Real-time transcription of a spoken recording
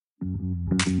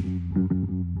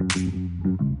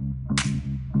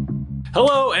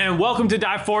Hello and welcome to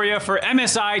Divephoria for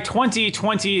MSI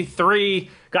 2023.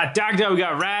 Got Dagda, we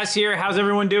got Raz here. How's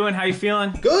everyone doing? How you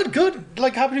feeling? Good.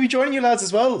 Like, happy to be joining you lads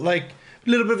as well. Like, a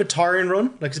little bit of a tiring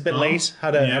run. Like, it's a bit late.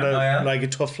 Had a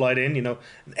tough flight in. You know,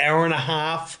 an hour and a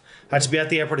half. Had to be at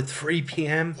the airport at 3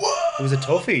 p.m. It was a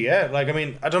toughie. Yeah. Like, I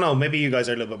mean, I don't know. Maybe you guys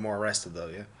are a little bit more rested though.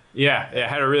 Yeah. Yeah,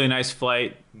 had a really nice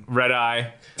flight. Red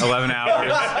eye, 11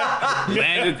 hours.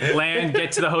 land,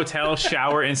 get to the hotel,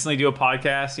 shower, instantly do a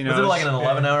podcast. You know, was it like an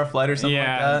 11-hour flight or something like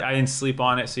that? Yeah, I didn't sleep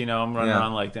on it, so you know I'm running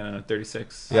on like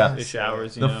 36 ish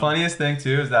hours. The funniest thing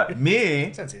too is that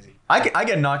Sounds easy. I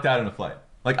get knocked out in a flight.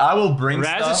 Like, I will bring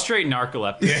Raz stuff. is straight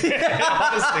narcoleptic.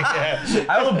 Honestly, yeah.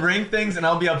 I will bring things and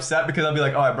I'll be upset because I'll be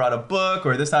like, oh, I brought a book,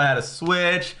 or this time I had a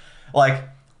Switch. Like,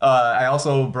 I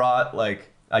also brought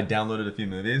I downloaded a few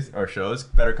movies or shows.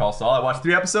 Better Call Saul. I watched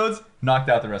 3 episodes, knocked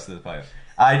out the rest of the flight.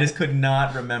 I just could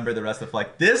not remember the rest of the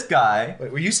flight. This guy...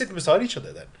 Wait, were you sitting beside each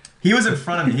other then? He was in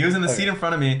front of me. He was in the seat in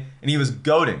front of me, and he was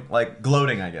gloating,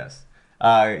 I guess.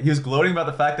 He was gloating about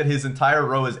the fact that his entire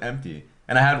row is empty.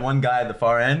 And I had one guy at the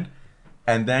far end,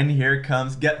 and then here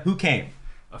comes... who came?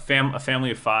 A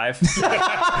family of 5.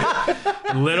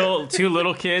 Two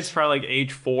little kids, probably like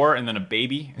age 4, and then a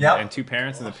baby. And 2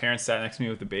 parents, and the parents sat next to me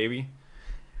with the baby.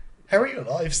 How are you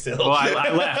alive still? Well,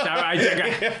 I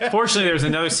left. Fortunately, there was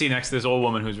another seat next to this old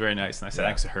woman who was very nice, and I sat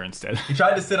next to her instead. He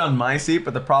tried to sit on my seat,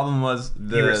 but the problem was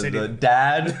the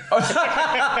dad... or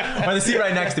the seat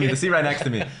right next to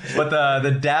me. But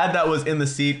the dad that was in the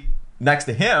seat next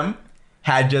to him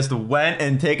had just went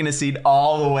and taken a seat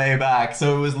all the way back.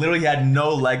 So it was literally, he had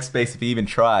no leg space if he even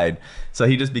tried. So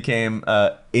he just became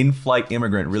an in-flight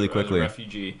immigrant really quickly. A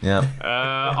refugee. Yeah.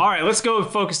 All right, let's go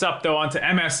focused up, though, onto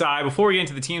MSI. Before we get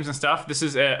into the teams and stuff, this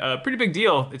is a pretty big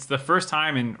deal. It's the first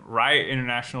time in Riot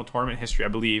International tournament history, I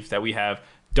believe, that we have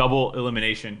double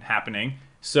elimination happening.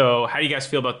 So how do you guys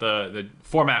feel about the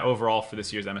format overall for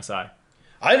this year's MSI?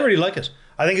 I really like it.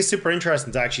 I think it's super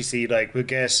interesting to actually see, like, we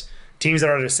get teams that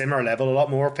are at a similar level a lot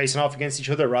more facing off against each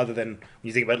other, rather than when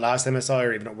you think about last MSI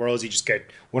or even at Worlds, you just get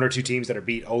 1 or 2 teams that are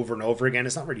beat over and over again.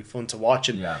 It's not really fun to watch,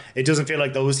 and it doesn't feel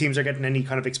like those teams are getting any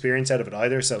kind of experience out of it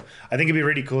either. So I think it'd be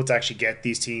really cool to actually get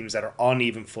these teams that are on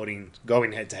even footing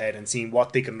going head to head and seeing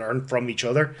what they can learn from each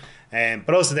other.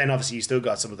 But also then obviously you still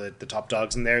got some of the top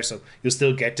dogs in there, so you'll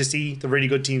still get to see the really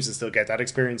good teams and still get that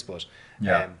experience. But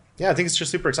I think it's just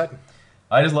super exciting.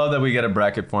 I just love that we get a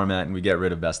bracket format and we get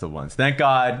rid of best of ones. Thank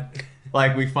God.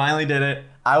 Like, we finally did it.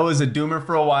 I was a doomer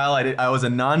for a while. I was a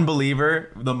non-believer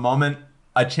the moment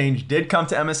a change did come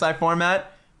to MSI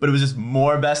format, but it was just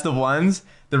more best of ones.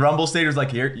 The Rumble stage was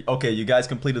like, here, okay, you guys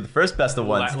completed the first best of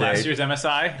one stage. Last year's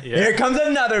MSI? Yeah. Here comes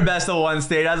another best of one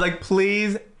stage. I was like,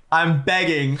 please, I'm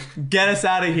begging, get us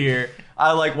out of here.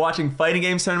 I like watching fighting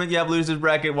games tournament, you have losers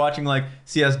bracket. Watching like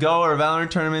CSGO or Valorant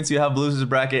tournaments, you have losers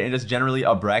bracket, and just generally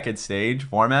a bracket stage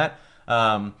format.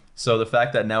 So the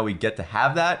fact that now we get to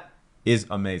have that is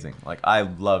amazing. Like, I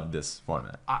love this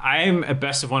format. I'm a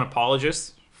best of one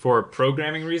apologist for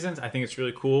programming reasons. I think it's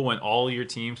really cool when all your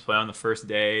teams play on the first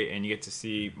day and you get to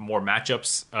see more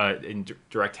matchups in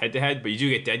direct head-to-head, but you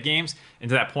do get dead games. And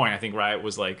to that point, I think Riot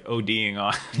was like ODing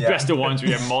on best of ones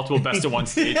where you have multiple best of one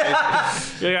stages.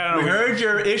 We heard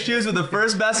your issues with the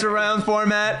first best of round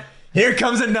format. Here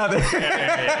comes another. So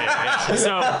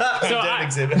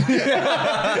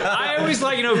I always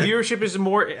like, viewership is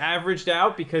more averaged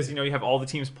out because, you have all the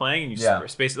teams playing and you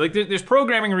just space it. Like, there's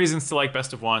programming reasons to like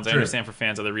best of ones. I understand for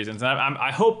fans other reasons. And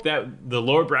I hope that the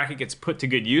lower bracket gets put to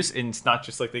good use and it's not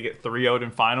just like they get 3-0'd in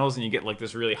finals and you get like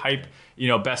this really hype,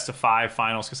 best of 5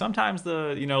 finals. Because sometimes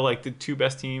the 2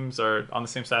 best teams are on the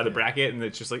same side of the bracket and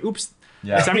it's just like, oops.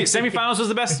 Yeah. Semifinals was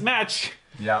the best match.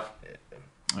 Yeah.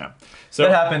 Yeah. So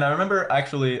that happened. I remember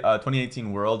actually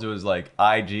 2018 Worlds, it was like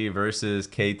IG versus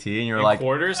KT, and you're like,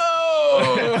 quarters?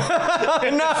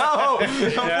 No!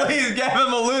 Please give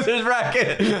him a loser's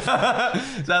bracket.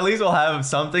 So at least we'll have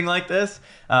something like this.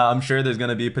 I'm sure there's going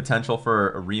to be potential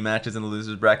for rematches in the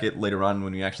loser's bracket later on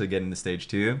when we actually get into stage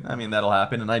 2. I mean, that'll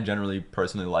happen, and I generally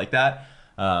personally like that.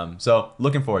 So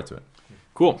looking forward to it.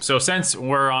 Cool. So since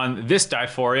we're on this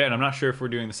Divephoria, and I'm not sure if we're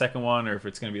doing the second one or if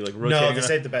it's going to be like rotating. No, they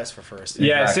saved the best for first.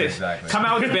 Yeah, exactly. Come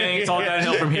out with a bang. It's all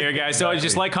downhill from here, guys. So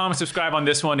just like, comment, subscribe on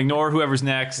this one. Ignore whoever's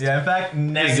next. Yeah, in fact,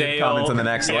 negative comments on the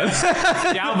next one.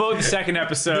 Downvote the second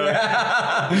episode.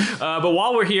 But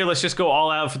while we're here, let's just go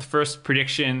all out for the first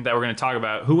prediction that we're going to talk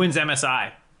about. Who wins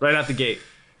MSI? Right out the gate.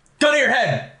 Gun to your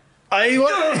head. Sorry.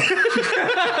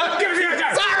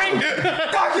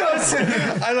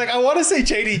 I want to say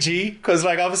JDG because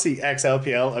obviously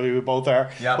ex-LPL. I mean, we both are.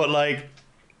 Yeah. But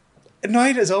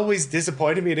Knight has always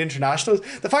disappointed me at internationals.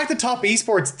 The fact that top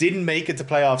esports didn't make it to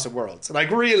playoffs at Worlds, like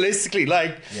realistically,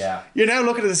 like you're now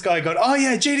looking at this guy going, oh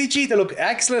yeah, JDG, they look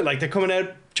excellent, like they're coming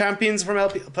out champions from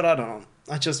LP, but I don't know.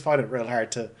 I just find it real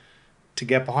hard to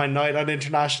get behind Knight on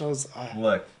internationals.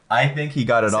 Look, I think he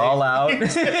got it all out.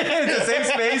 It's a safe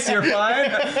space. You're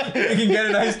fine. We can get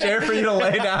a nice chair for you to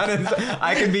lay down, and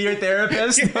I can be your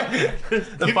therapist.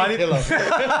 The funny thing,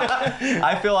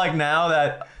 I feel like now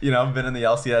that I've been in the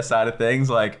LCS side of things,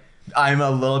 like I'm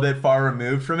a little bit far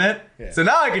removed from it. Yeah. So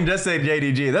now I can just say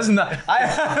JDG. This is not.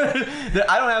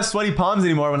 I don't have sweaty palms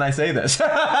anymore when I say this.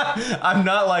 I'm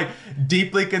not like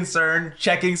deeply concerned,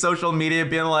 checking social media,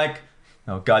 being like,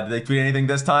 oh God, did they tweet anything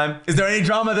this time? Is there any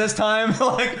drama this time?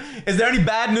 Like, is there any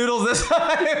bad noodles this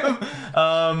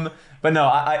time? But no,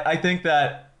 I think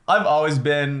that I've always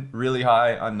been really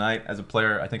high on Knight as a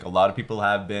player. I think a lot of people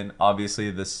have been.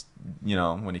 Obviously, this,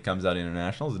 when he comes out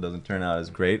internationals, it doesn't turn out as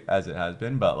great as it has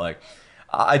been. But like,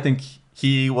 I think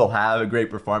he will have a great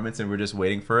performance, and we're just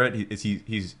waiting for it.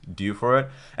 He's due for it.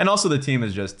 And also, the team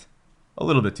is just a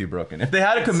little bit too broken. If they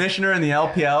had a commissioner in the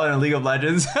LPL and in League of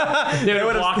Legends, they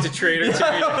would have blocked a trade or two.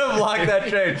 They would have blocked that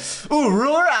trade. Ooh,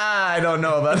 ruler? I don't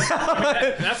know about that. I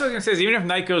mean, that's what I was going to say. Is even if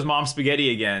Knight goes mom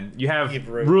spaghetti again, you have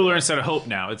ruler instead of hope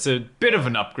now. It's a bit of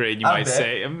an upgrade, you might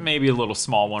say. Maybe a little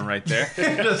small one right there.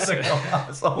 Just a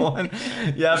colossal one.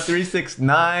 You have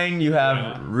 369. You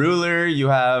have ruler. You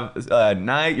have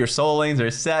Knight. Your soul lanes are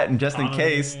set, and just in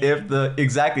case,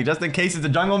 just in case it's a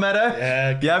jungle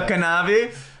meta, you have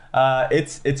Kanavi.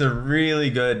 It's a really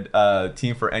good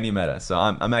team for any meta, so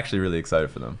I'm actually really excited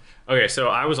for them. Okay, so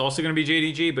I was also going to be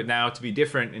JDG, but now to be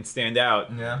different and stand out,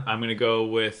 I'm going to go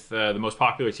with the most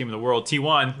popular team in the world,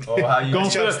 T1. Oh, how you going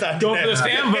for the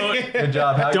fan vote. Good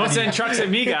job. Don't send trucks at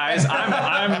me, guys.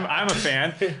 I'm a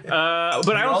fan. But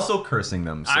you're also cursing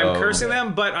them. So. I'm cursing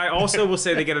them, but I also will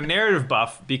say they get a narrative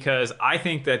buff because I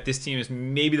think that this team is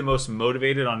maybe the most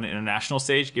motivated on the international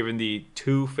stage, given the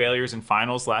 2 failures in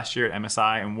finals last year at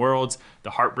MSI and Worlds,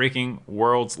 the heartbreaking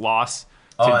Worlds loss.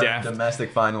 Domestic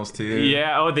finals too.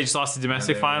 Yeah, they just lost the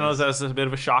domestic finals. That was a bit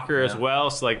of a shocker as well.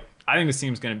 So like, I think this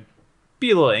team's going to be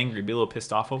a little angry, be a little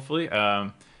pissed off, hopefully.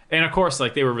 And of course,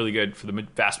 like they were really good for the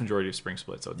vast majority of Spring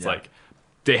Split. So it's like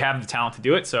they have the talent to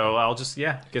do it. So I'll just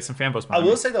get some fan votes. I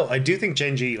will say though, I do think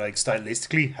Gen G like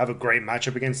stylistically have a great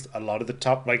matchup against a lot of the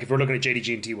top. Like if we're looking at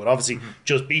JDG and T1, obviously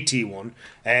just beat T1.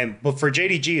 But for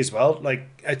JDG as well, like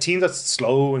a team that's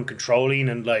slow and controlling,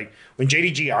 and like when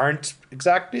JDG aren't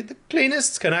exactly the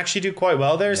cleanest, can actually do quite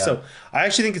well there. So I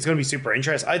actually think it's going to be super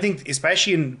interesting. I think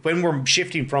especially when we're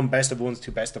shifting from best of 1s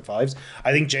to best of 5s,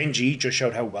 I think Gen G just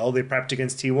showed how well they prepped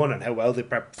against T1 and how well they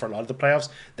prepped for a lot of the playoffs.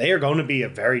 They are going to be a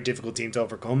very difficult team to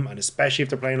overcome, and especially if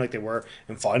they're playing like they were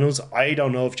in finals. I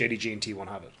don't know if JDG and T1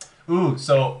 have it. Ooh,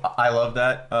 so I love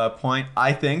that point.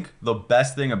 I think the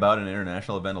best thing about an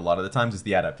international event a lot of the times is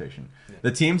the adaptation.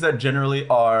 The teams that generally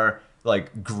are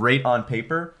like great on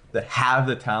paper, that have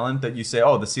the talent that you say,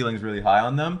 oh, the ceiling's really high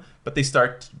on them, but they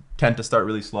tend to start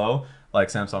really slow. Like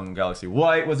Samsung Galaxy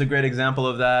White was a great example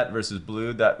of that versus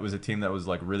Blue. That was a team that was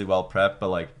like really well prepped, but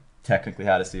like technically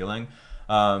had a ceiling.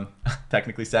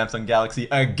 Technically Samsung Galaxy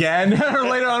again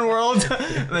later on Worlds.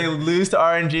 They lose to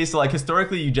RNG. So like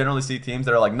historically you generally see teams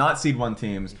that are like not seed 1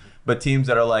 teams, but teams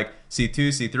that are like C2,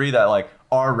 C3 that like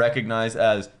are recognized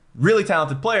as really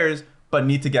talented players, but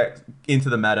need to get into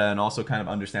the meta and also kind of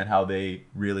understand how they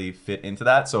really fit into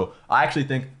that. So I actually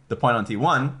think the point on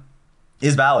T1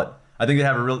 is valid. I think they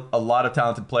have a lot of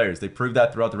talented players. They proved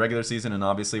that throughout the regular season, and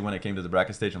obviously when it came to the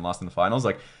bracket stage and lost in the finals.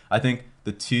 Like I think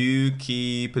the 2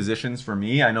 key positions for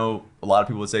me, I know a lot of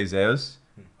people would say Zeus.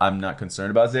 I'm not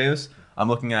concerned about Zeus. I'm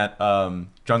looking at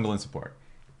jungle and support.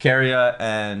 Keria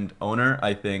and Owner,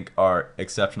 I think, are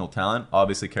exceptional talent.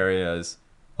 Obviously, Keria is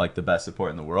like the best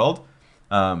support in the world.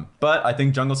 But I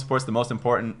think jungle support's the most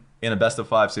important in a best of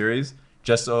 5 series,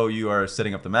 just so you are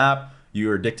setting up the map,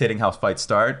 you are dictating how fights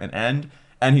start and end,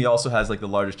 and he also has like the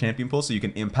largest champion pool, so you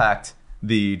can impact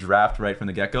the draft right from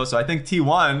the get-go. So I think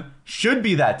T1 should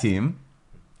be that team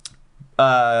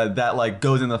that like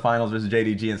goes into the finals versus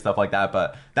JDG and stuff like that.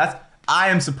 But I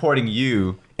am supporting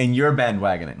you in your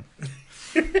bandwagoning.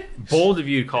 Bold of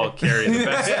you to call Carey the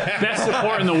best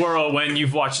support in the world when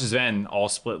you've watched Zen all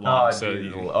split long. Oh, so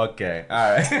okay,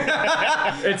 all right.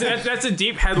 That's a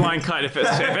deep headline cut. If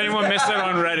anyone missed that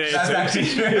on Reddit, that's actually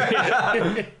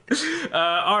true.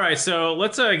 All right, so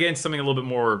let's get into something a little bit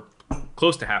more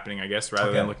close to happening, I guess,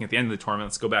 rather than looking at the end of the tournament.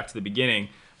 Let's go back to the beginning.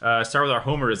 Start with our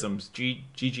homerisms.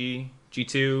 GG,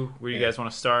 G2. Where do you guys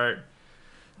want to start?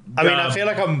 I mean, I feel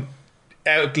like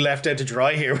left out to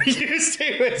dry here. We used to.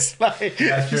 It's like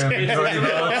That's true. Hey,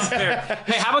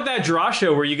 how about that draw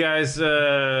show where you guys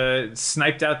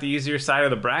sniped out the easier side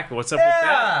of the bracket? What's up with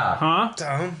that? Huh?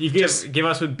 Dumb. You give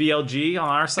us with BLG on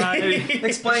our side?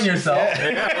 Explain yourself.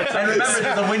 And remember,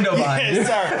 there's a window behind you.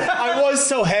 Sorry. I was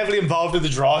so heavily involved in the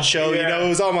draw show, you know, it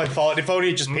was all my fault. If only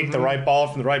I just picked the right ball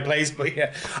from the right place. But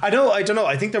yeah, I don't know.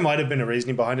 I think there might have been a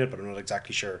reasoning behind it, but I'm not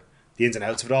exactly sure the ins and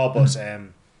outs of it all. But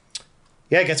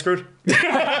yeah, get screwed.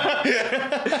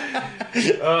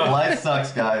 Life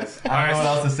sucks, guys. I don't know what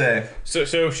else to say. So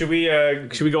should we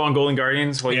go on Golden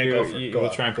Guardians? While we'll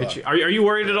try and pitch you. Are you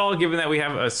worried at all, given that we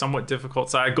have a somewhat difficult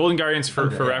side? Golden Guardians, for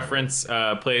reference,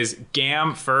 plays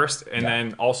GAM first, and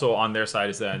then also on their side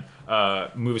is then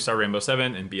Movistar Rainbow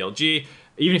 7 and BLG.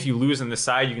 Even if you lose on this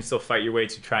side, you can still fight your way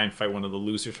to try and fight one of the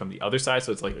losers from the other side.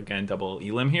 So it's like, again, double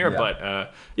Elim here. Yeah.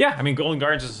 But I mean, Golden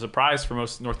Guardians is a surprise for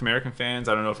most North American fans.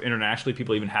 I don't know if internationally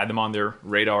people even had them on their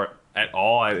radar at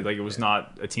all. It was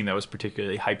not a team that was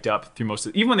particularly hyped up through most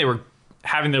of, even when they were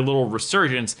having their little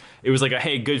resurgence, it was like a,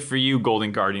 hey, good for you,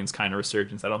 Golden Guardians kind of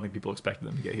resurgence. I don't think people expected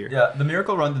them to get here. Yeah, the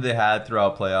miracle run that they had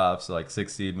throughout playoffs, like 6th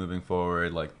seed moving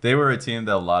forward, like they were a team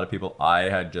that a lot of people I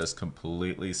had just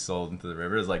completely sold into the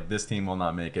river. It's like, this team will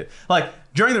not make it. Like,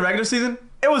 during the regular season,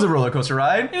 it was a roller coaster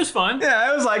ride. It was fun.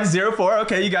 Yeah, it was like 0-4.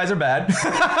 Okay, you guys are bad.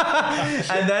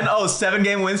 And then,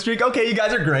 7-game win streak. Okay, you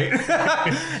guys are great.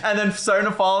 And then starting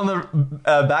to fall in the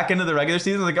back end of the regular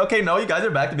season, like, okay, no, you guys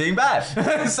are back to being bad.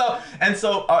 So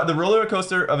the roller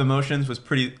coaster of emotions was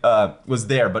was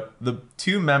there. But the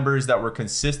two members that were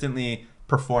consistently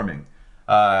performing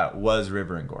was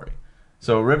River and Gory.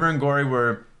 So River and Gory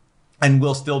were, and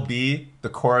will still be, the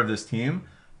core of this team.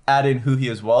 Add in Huhi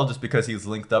as well, just because he's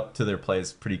linked up to their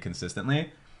plays pretty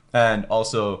consistently. And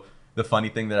also, the funny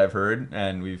thing that I've heard,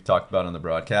 and we've talked about on the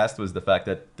broadcast, was the fact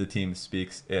that the team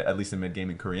speaks, at least in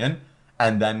mid-game, in Korean.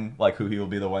 And then, like, Huhi will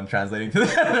be the one translating to the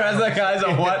rest of the guys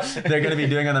on what they're going to be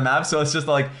doing on the map. So it's just,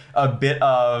 like, a bit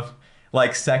of,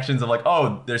 like, sections of, like,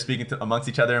 oh, they're speaking amongst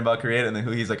each other about Korean. And then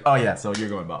Huhi's like, oh, yeah, so you're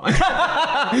going bot.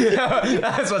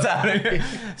 That's what's happening.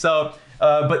 So...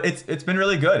 but it's been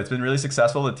really good. It's been really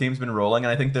successful. The team's been rolling,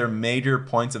 and I think their major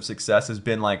points of success has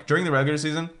been, like, during the regular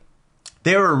season,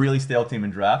 they were a really stale team in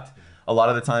draft. A lot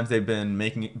of the times they've been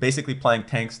basically playing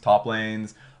tanks, top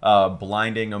lanes,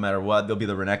 blinding no matter what. They'll be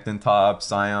the Renekton top,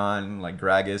 Sion, like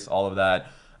Gragas, all of that.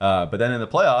 But then in the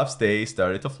playoffs, they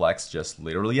started to flex just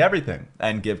literally everything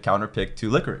and give counter pick to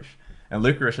Licorice. And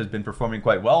Licorice has been performing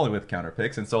quite well with counter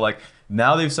picks, and so, like,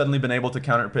 now they've suddenly been able to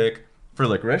counter pick for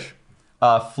Licorice,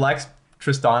 flex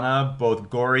Tristana,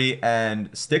 both Gory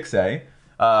and Stixay,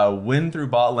 win through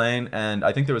bot lane, and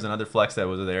I think there was another flex that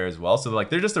was there as well. So,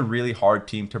 like, they're just a really hard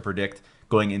team to predict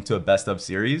going into a best-of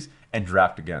series and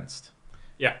draft against.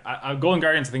 Yeah, Golden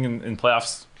Guardians, I think, in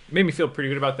playoffs, made me feel pretty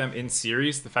good about them in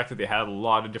series. The fact that they had a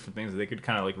lot of different things that they could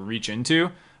kind of, like, reach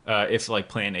into. If, like,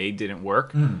 plan A didn't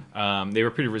work. They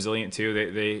were pretty resilient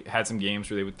too. They had some games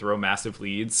where they would throw massive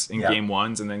leads in game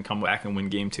ones and then come back and win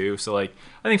game two. So, like,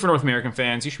 I think for North American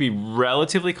fans, you should be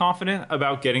relatively confident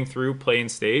about getting through play-in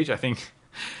stage. I think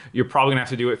you're probably gonna have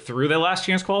to do it through the last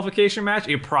chance qualification match.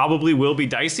 It probably will be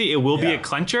dicey. It will be a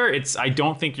clincher. I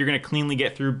don't think you're gonna cleanly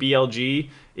get through BLG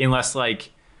unless,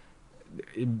 like,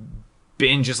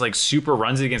 Bin just, like, super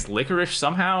runs it against Licorice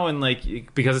somehow, and,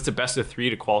 like, because it's a best of 3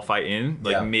 to qualify in,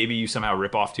 like, maybe you somehow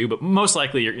rip off too, but most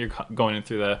likely you're going in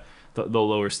through the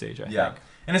lower stage, I think.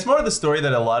 And it's more of the story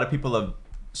that a lot of people have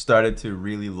started to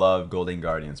really love Golden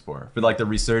Guardians for like the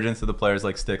resurgence of the players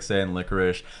like Stixay and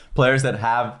Licorice, players that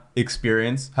have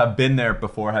experience, have been there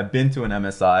before, have been to an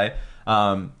MSI,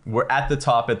 were at the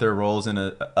top at their roles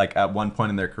at one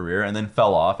point in their career, and then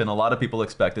fell off, and a lot of people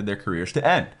expected their careers to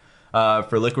end.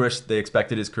 For Licorice, they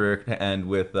expected his career to end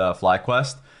with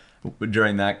FlyQuest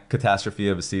during that catastrophe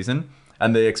of a season.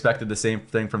 And they expected the same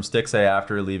thing from Stixay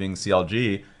after leaving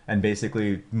CLG and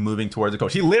basically moving towards a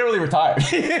coach. He literally retired. I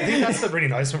think that's the really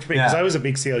nice one for me, because I was a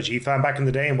big CLG fan back in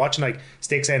the day, and watching, like,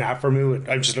 Stixay and Aphromu,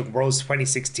 I'm just looking, Worlds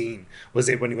 2016 was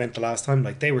it when he went the last time.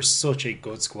 Like, they were such a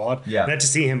good squad. And then to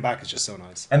see him back is just so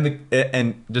nice.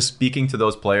 And just speaking to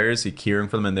those players, hearing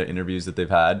from them in their interviews that they've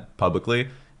had publicly,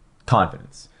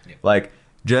 confidence. Like,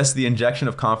 just the injection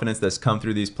of confidence that's come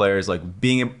through these players, like,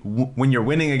 when you're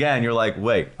winning again, you're like,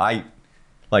 wait,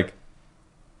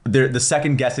 the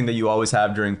second guessing that you always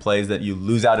have during plays that you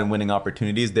lose out in winning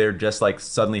opportunities, they're just, like,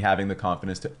 suddenly having the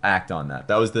confidence to act on that.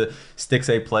 That was the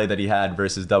Stixay play that he had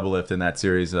versus Doublelift in that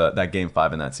series, that game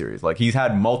 5 in that series. Like, he's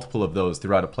had multiple of those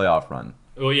throughout a playoff run.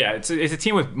 Well, yeah, it's a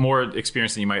team with more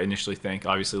experience than you might initially think.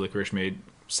 Obviously, Licorice made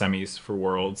semis for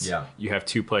Worlds. Yeah. You have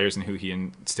 2 players in Huhi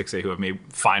and Stixay who have made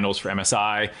finals for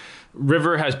MSI.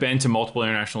 River has been to multiple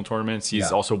international tournaments.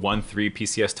 He's also won 3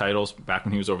 PCS titles back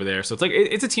when he was over there. So it's like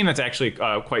it's a team that's actually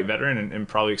quite veteran and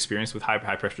probably experienced with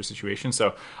high pressure situations.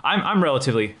 So I'm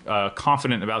relatively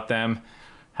confident about them.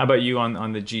 How about you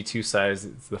on the G2 side?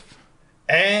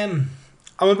 I'm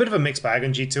a bit of a mixed bag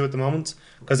on G2 at the moment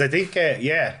because I think,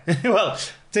 well,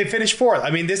 they finished 4th. I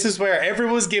mean, this is where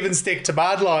everyone was giving stick to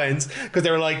Mad Lions because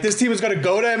they were like, this team is going to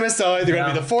go to MSI, they're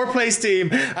going to be the 4th place team,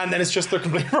 and then it's just their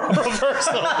complete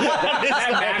reversal.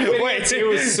 It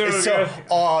was so good.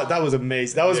 Oh, that was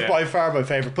amazing. That was by far my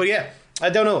favorite. But yeah, I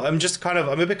don't know. I'm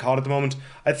a bit caught at the moment.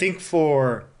 I think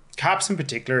for Caps in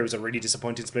particular, it was a really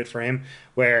disappointing split for him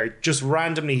where just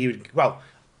randomly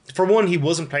for one, he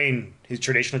wasn't playing his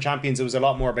traditional champions. It was a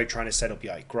lot more about trying to set up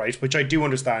Yike, right? Which I do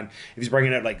understand. If he's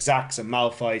bringing out like Zax and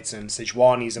Malphites and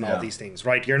Sejuanis and all these things,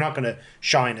 right? You're not going to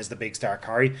shine as the big star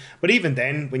carry. But even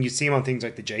then, when you see him on things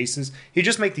like the Jaces, he'd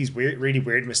just make these really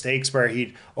weird mistakes where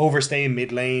he'd overstay in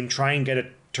mid lane, try and get a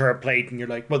turret plate, and you're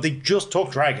like, well, they just took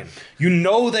Dragon. You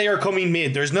know they are coming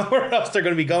mid. There's nowhere else they're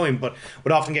going to be going, but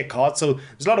would often get caught. So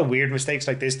there's a lot of weird mistakes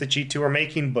like this that G2 are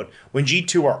making, but when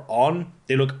G2 are on,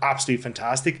 they look absolutely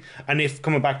fantastic. And if,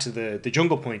 coming back to the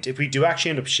jungle point, if we do actually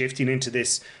end up shifting into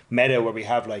this meta where we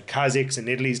have like Kazakhs and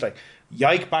Italy's, like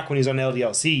Yike back when he was on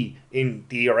LDLC in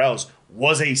the ERLs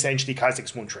was essentially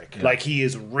Kazakh's one trick. Yeah. Like, he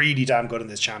is really damn good in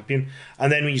this champion. And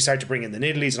then when you start to bring in the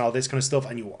Nidalees and all this kind of stuff,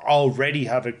 and you already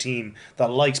have a team that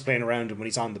likes playing around him when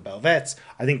he's on the Belvets,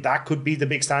 I think that could be the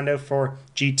big standout for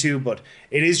G2. But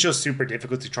it is just super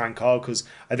difficult to try and call because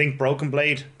I think Broken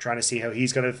Blade, trying to see how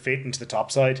he's going to fit into the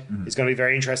top side, is going to be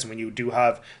very interesting when you do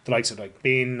have the likes of like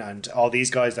Bin and all these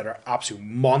guys that are absolute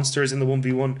monsters in the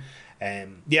 1v1.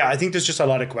 I think there's just a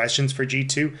lot of questions for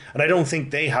G2, and I don't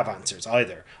think they have answers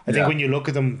either. I think when you look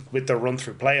at them with their run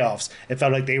through playoffs, it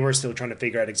felt like they were still trying to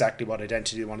figure out exactly what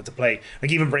identity they wanted to play.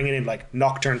 Like even bringing in like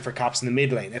Nocturne for Caps in the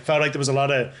mid lane, it felt like there was a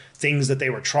lot of things that they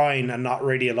were trying and not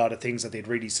really a lot of things that they'd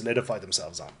really solidified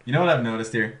themselves on. You know what I've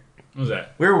noticed here? What was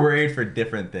that? We're worried for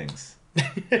different things.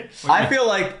 I feel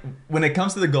like when it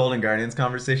comes to the Golden Guardians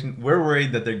conversation, we're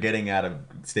worried that they're getting out of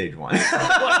stage 1.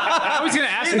 I was going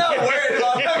to ask him.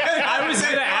 I was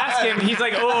going to ask him. He's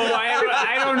like,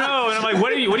 I don't know. And I'm like,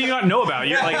 what do you not know about?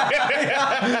 You're like,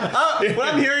 when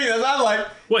I'm hearing this, I'm like,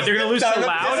 what? They're going to lose to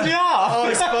Loud?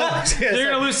 They're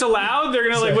going to lose to Loud? They're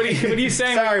going to like, what are you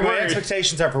saying? Sorry, my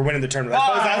expectations are for winning the tournament. I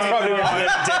suppose that's probably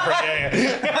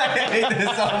different. I hate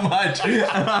this so much.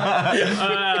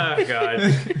 Oh God.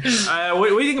 What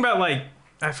do you think about like?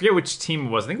 I forget which team it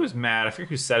was. I think it was Matt. I forget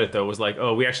who said it though. It was like,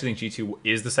 oh, we actually think G2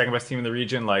 is the second best team in the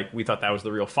region. Like we thought that was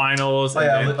the real finals.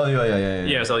 Yeah, it was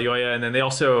Elioya, and then they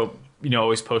also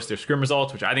always post their scrim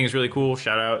results, which I think is really cool.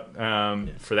 Shout out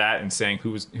for that and saying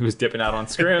who was dipping out on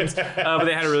scrims. But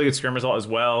they had a really good scrim result as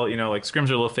well. Like scrims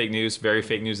are a little fake news, very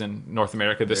fake news in North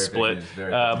America. This split,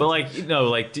 but like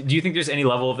do you think there's any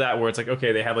level of that where it's like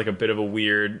okay, they had like a bit of a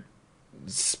weird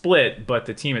split, but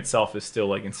the team itself is still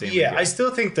like insanely good. I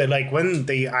still think that like when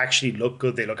they actually look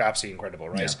good, they look absolutely incredible,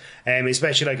 right?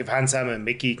 Especially like if Hansam and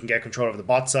Mickey can get control of the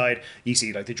bot side. You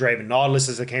see like the Draven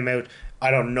Nautiluses that came out. I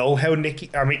don't know how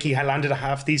Mickey had landed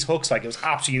half these hooks. Like it was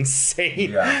absolutely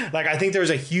insane. Like I think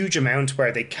there's a huge amount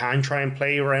where they can try and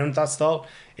play around that stall.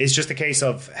 It's just a case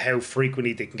of how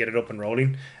frequently they can get it up and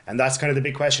rolling, and that's kind of the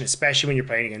big question, especially when you're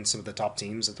playing against some of the top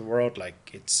teams of the world.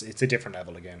 Like it's a different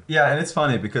level again. Yeah, and it's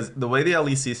funny because the way the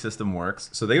LEC system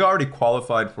works, so they already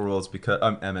qualified for Worlds because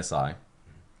MSI.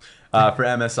 For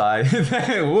MSI,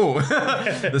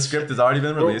 the script has already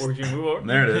been released.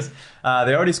 There it is.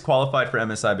 They already qualified for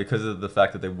MSI because of the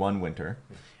fact that they won Winter,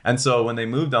 and so when they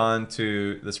moved on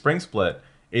to the Spring Split,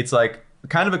 it's like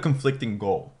kind of a conflicting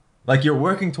goal. Like you're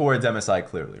working towards MSI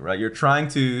clearly, right? You're trying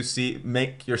to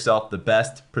make yourself the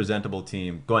best presentable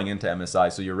team going into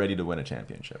MSI so you're ready to win a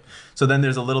championship. So then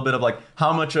there's a little bit of like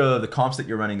how much of the comps that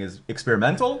you're running is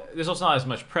experimental. There's also not as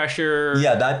much pressure.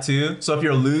 Yeah, that too. So if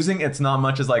you're losing, it's not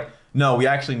much as like, no, we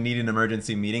actually need an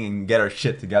emergency meeting and get our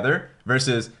shit together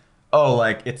versus,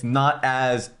 it's not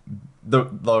as... The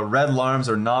red alarms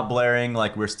are not blaring,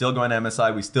 like we're still going to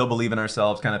MSI, we still believe in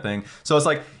ourselves kind of thing. So it's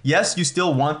like, yes, you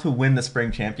still want to win the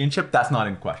spring championship, that's not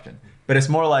in question. But it's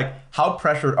more like, how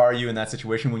pressured are you in that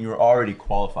situation when you're already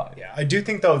qualified? Yeah, I do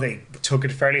think though they took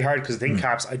it fairly hard because I think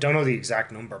Caps, I don't know the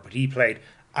exact number, but he played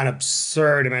an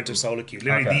absurd amount of solo queue.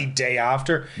 Literally the day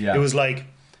after, it was like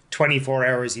 24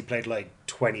 hours he played like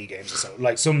 20 games or so,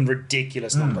 like some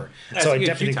ridiculous number. So I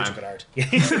definitely think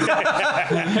he took it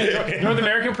hard. North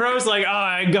American pros, like,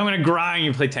 I'm going to grind.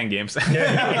 You play 10 games.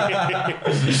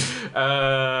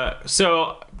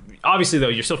 So obviously though,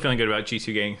 you're still feeling good about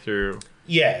G2 getting through.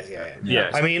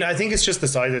 Yeah. I mean, I think it's just the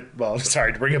side that, well,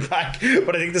 sorry to bring it back,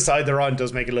 but I think the side they're on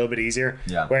does make it a little bit easier.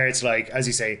 Yeah. Where it's like, as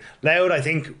you say, Loud, I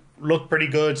think, looked pretty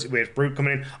good with Brute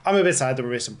coming in. I'm a bit sad that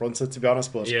we're missing Brunson, to be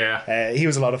honest, but he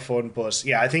was a lot of fun. But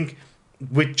yeah, I think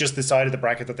with just the side of the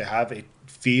bracket that they have, it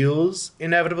feels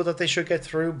inevitable that they should get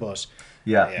through, but...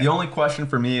 Yeah, the only question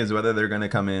for me is whether they're going to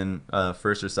come in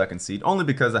first or second seed, only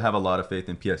because I have a lot of faith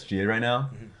in PSG right now.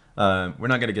 We're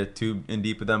not going to get too in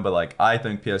deep with them, but like I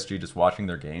think PSG, just watching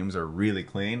their games, are really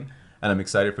clean, and I'm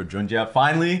excited for Junjia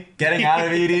finally getting out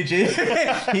of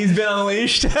EDG. He's been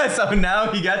unleashed, so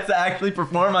now he gets to actually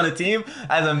perform on a team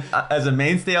as a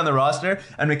mainstay on the roster,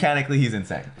 and mechanically he's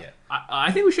insane. Yeah.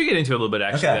 I think we should get into it a little bit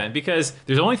actually then, because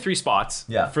there's only 3 spots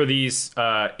for these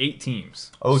 8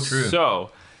 teams. Oh, true.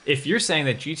 So if you're saying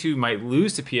that G2 might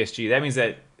lose to PSG, that means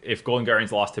that if Golden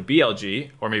Guardians lost to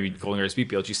BLG, or maybe Golden Guardians beat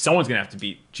BLG, someone's going to have to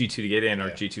beat G2 to get in, or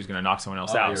G2's going to knock someone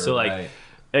else out. So, like,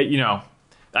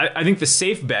 I think the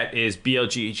safe bet is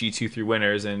BLG, G2 through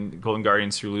winners, and Golden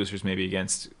Guardians through losers, maybe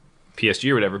against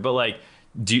PSG or whatever. But, like,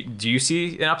 do you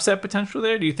see an upset potential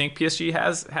there? Do you think PSG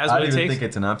has what it takes? I don't even think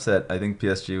it's an upset. I think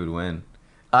PSG would win.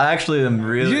 I actually am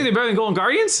really... You think they're better than Golden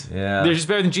Guardians? Yeah. They're just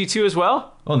better than G2 as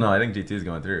well? Well, no, I think G2 is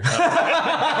going through. It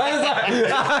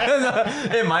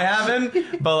might happen,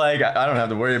 but like I don't have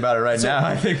to worry about it right now.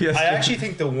 I actually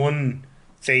think the one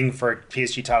thing for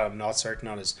PSG talent I'm not certain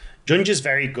on is Junja's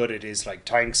very good at his like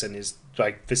tanks and his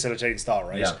like facilitating style,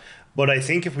 right? Yeah. But I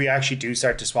think if we actually do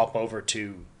start to swap over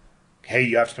to hey,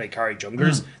 you have to play carry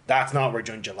junglers, that's not where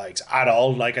Junja likes at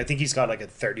all. Like, I think he's got like a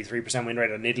 33% win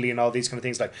rate on Italy and all these kind of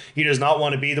things. Like, he does not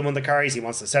want to be the one that carries. He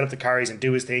wants to set up the carries and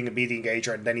do his thing and be the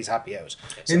engager, and then he's happy out.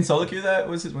 So, in solo queue, that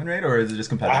was his win rate, or is it just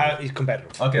competitive? He's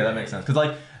competitive. Okay, that makes sense. Because,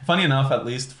 like, funny enough, at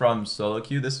least from solo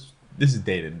queue, this is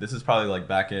dated. This is probably like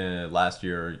back in last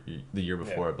year or the year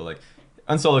before, but like,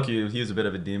 on solo queue, he was a bit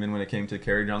of a demon when it came to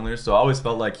carry junglers. So I always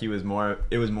felt like it was more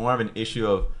of an issue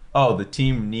of, oh, the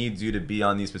team needs you to be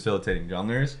on these facilitating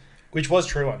junglers. Which was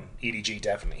true on EDG,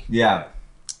 definitely. Yeah.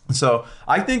 So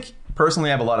I think, personally,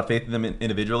 I have a lot of faith in him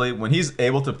individually. When he's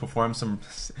able to perform some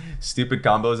stupid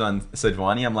combos on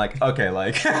Sejuani, I'm like, okay,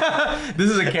 like, this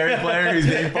is a carry player who's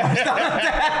being forced on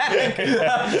attack.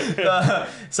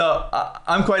 So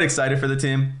I'm quite excited for the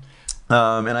team.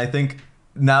 And I think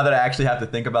now that I actually have to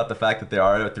think about the fact that there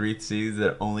are 3 seeds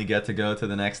that only get to go to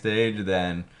the next stage,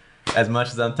 then... As much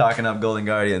as I'm talking up Golden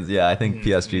Guardians, yeah, I think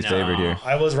PSG's favored here.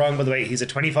 I was wrong, by the way. He's a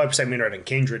 25% win rate on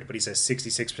Kindred, but he's a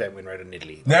 66% win rate on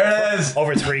Italy. There it is!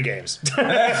 Over 3 games. Don't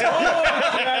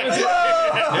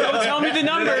tell me the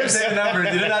numbers. You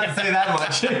didn't have to say that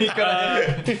much.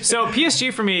 So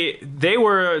PSG, for me, they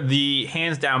were the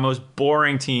hands-down most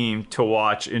boring team to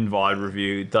watch in VOD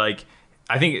review. Like,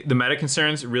 I think the meta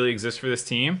concerns really exist for this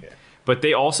team, but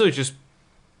they also just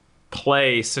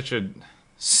play such a...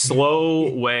 slow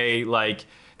way. Like,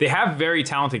 they have very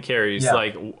talented carries.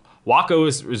 Like, Wako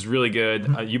is really good.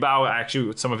 Yubao, actually,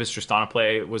 with some of his Tristana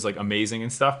play was like amazing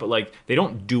and stuff, but like they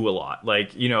don't do a lot.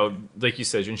 Like, you know, like you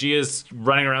said, Junji is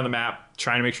running around the map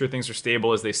trying to make sure things are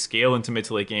stable as they scale into mid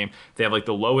to late game. They have like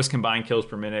the lowest combined kills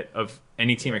per minute of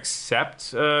any team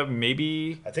except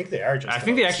maybe... I think they are just I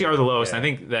think they actually are the lowest. And I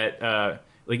think that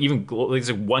like even like, there's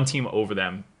like one team over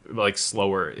them like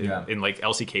slower in like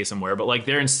LCK somewhere, but like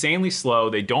they're insanely slow.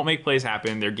 They don't make plays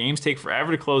happen. Their games take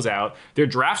forever to close out. Their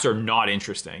drafts are not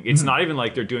interesting. It's not even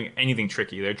like they're doing anything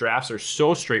tricky. Their drafts are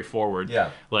so straightforward.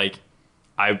 Like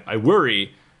I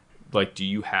worry, like, do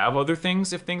you have other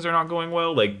things if things are not going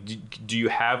well? Like, do you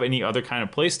have any other kind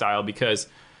of play style? Because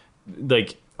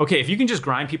like, okay, if you can just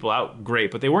grind people out,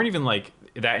 great, but they weren't even like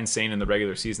that insane in the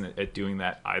regular season at doing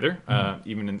that either.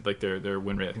 Even in like their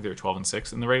win rate, I think they were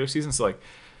 12-6 in the regular season. So like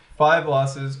 5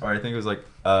 losses, or I think it was like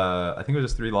I think it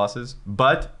was just 3 losses.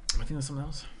 But I think that's something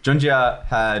else. Junjia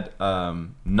had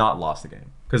not lost the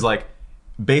game because like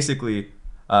basically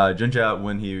Junjia,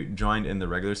 when he joined in the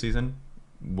regular season,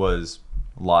 was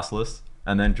lossless,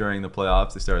 and then during the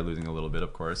playoffs they started losing a little bit,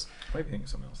 of course. Might be thinking of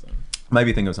something else then. Might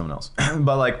be thinking of someone else.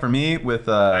 But like for me with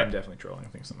I'm definitely trolling. I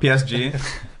think something PSG.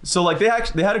 So like they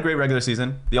had a great regular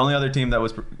season. The only other team that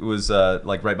was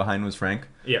like right behind was Frank.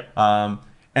 Yeah.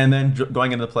 And then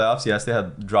going into the playoffs, yes, they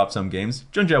had dropped some games.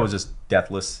 Junjia was just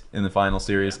deathless in the final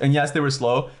series. And yes, they were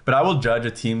slow, but I will judge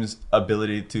a team's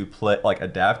ability to play, like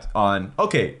adapt on,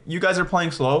 okay, you guys are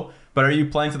playing slow, but are you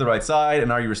playing to the right side,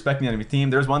 and are you respecting the enemy team?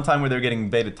 There was one time where they were getting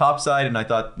baited top side, and I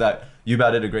thought that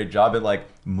Yuba did a great job at like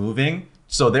moving.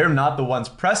 So they're not the ones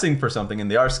pressing for something,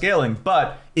 and they are scaling.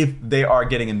 But if they are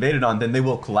getting invaded on, then they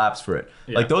will collapse for it.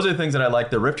 Yeah. Like those are the things that I like.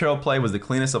 The Rift Herald play was the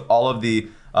cleanest of all of the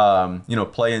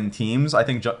play-in teams. I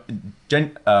think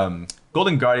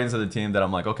Golden Guardians are the team that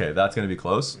I'm like, okay, that's going to be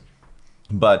close.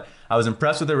 But I was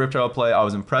impressed with their Riptide play. I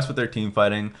was impressed with their team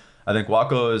fighting. I think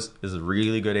Wako is a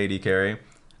really good AD carry.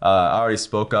 I already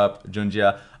spoke up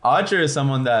Junjia. Archer is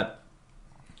someone that,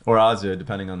 or Azir,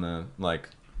 depending on the, like,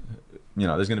 you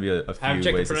know, there's going to be a few ways to say it. I haven't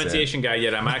checked the pronunciation guide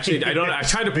yet. I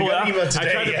tried to pull it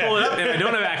up. And I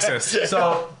don't have access.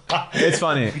 So, it's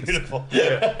funny. Beautiful.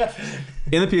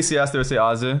 In the PCS, they would say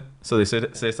Azir. So they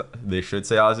should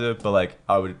say Azir, but like,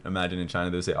 I would imagine in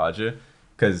China, they would say Azir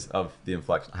because of the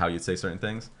inflection, how you'd say certain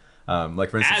things. Like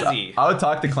for instance, I would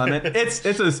talk to Clement. It's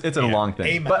a long thing,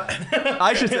 Amen. but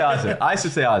I should say Azir. I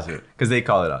should say Azir because they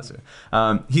call it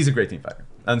Azir. He's a great team fighter,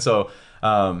 and so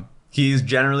he's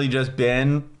generally just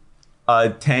been a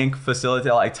tank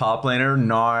facilitator, like top laner,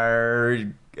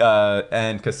 Nard,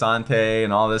 and Cassante,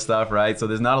 and all this stuff, right? So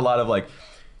there's not a lot of like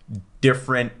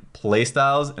different play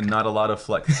styles and not a lot of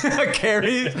flex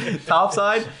carries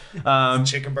topside.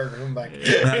 Chicken burger room back.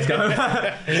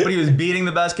 But he was beating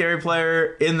the best carry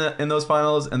player in those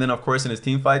finals, and then of course in his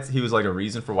team fights, he was like a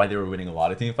reason for why they were winning a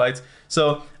lot of team fights.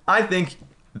 So I think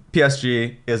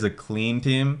PSG is a clean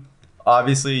team.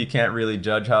 Obviously, you can't really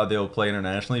judge how they'll play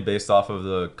internationally based off of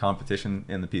the competition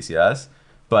in the PCS,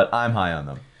 but I'm high on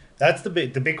them. That's the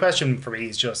big question for me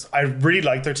is just, I really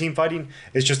like their team fighting.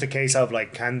 It's just a case of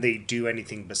like, can they do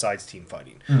anything besides team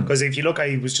fighting? Because if you look,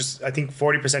 I think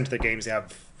 40% of their games they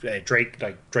have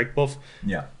Drake buff.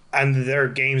 Yeah. And their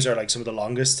games are like some of the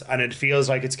longest, and it feels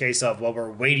like it's a case of, well,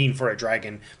 we're waiting for a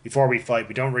dragon before we fight.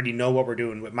 We don't really know what we're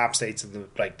doing with map states in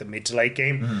the mid to late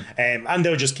game, and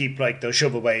they'll just keep they'll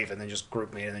shove a wave and then just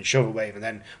group me and then shove a wave, and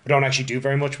then we don't actually do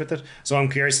very much with it. So I'm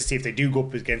curious to see if they do go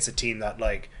up against a team that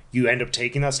like you end up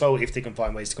taking that slow, if they can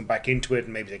find ways to come back into it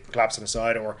and maybe they can collapse on the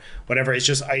side or whatever. It's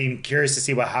just, I'm curious to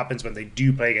see what happens when they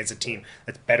do play against a team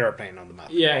that's better at playing on the map.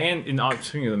 Yeah, and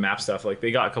speaking of the map stuff, like they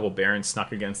got a couple Barons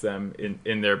snuck against them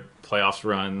in their playoffs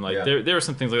run. Like there were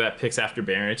some things like that, picks after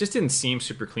Baron. It just didn't seem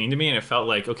super clean to me, and it felt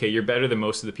like, okay, you're better than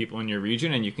most of the people in your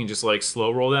region, and you can just like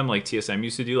slow roll them like TSM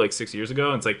used to do like 6 years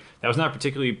ago. And it's like that was not a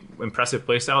particularly impressive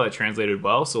playstyle that translated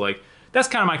well. So like that's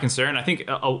kind of my concern. I think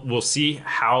we'll see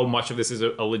how much of this is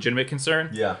a legitimate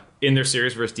concern in their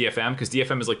series versus DFM, because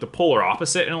DFM is like the polar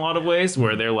opposite in a lot of ways,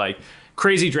 where they're like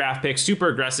crazy draft picks, super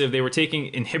aggressive. They were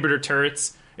taking inhibitor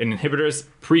turrets and inhibitors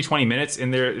pre 20 minutes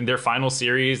in their final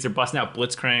series. They're busting out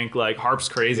Blitzcrank, like Harp's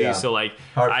crazy. Yeah. So like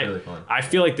really fun. I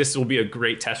feel like this will be a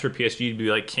great test for PSG to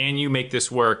be like, can you make this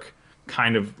work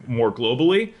kind of more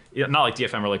globally? Not like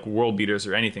DFM or like world beaters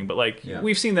or anything, but like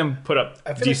we've seen them put up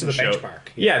decent show. Benchmark.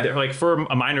 Yeah, they're like, for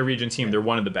a minor region team, they're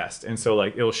one of the best, and so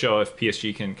like it'll show if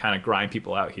PSG can kind of grind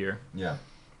people out here. Yeah,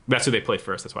 that's who they play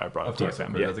first. That's why I brought up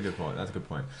DFM. Yeah, that's a good point. That's a good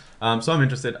point. So I'm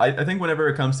interested. I think whenever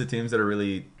it comes to teams that are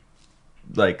really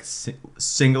like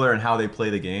singular in how they play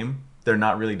the game, they're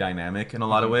not really dynamic in a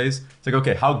lot of ways. It's like,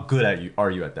 okay, how good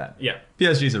are you at that? Yeah,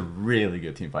 PSG is a really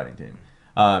good team fighting team.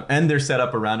 And their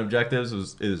setup around objectives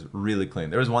is really clean.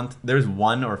 There's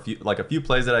one or a few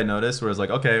plays that I noticed where it's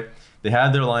like, okay, they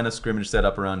had their line of scrimmage set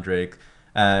up around Drake,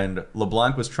 and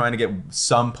LeBlanc was trying to get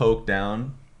some poke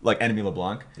down, like enemy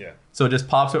LeBlanc. Yeah. So it just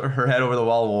pops her head over the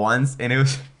wall once, and it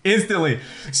was instantly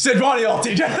Sidwani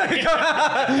ulti. Get her,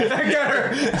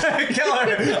 kill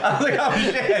her. I was like, oh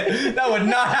shit, that would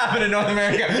not happen in North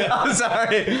America. I'm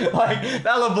sorry. Like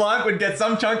that LeBlanc would get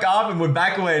some chunk off and would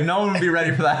back away. No one would be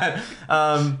ready for that.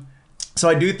 So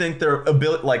I do think their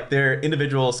ability, like their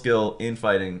individual skill in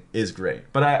fighting, is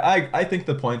great. But I think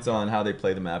the points on how they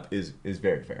play the map is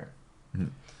very fair. Mm-hmm.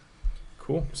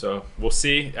 Cool. So we'll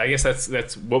see. I guess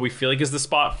that's what we feel like is the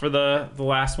spot for the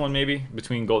last one, maybe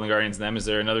between Golden Guardians and them. Is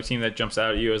there another team that jumps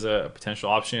out at you as a potential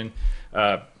option?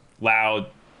 Loud,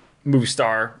 movie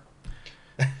star,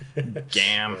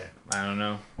 Gam. I don't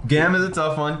know. Gam is a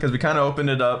tough one because we kind of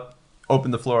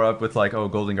opened the floor up with like, oh,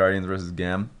 Golden Guardians versus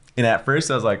Gam. And at first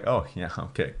I was like, oh yeah,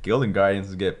 okay, Golden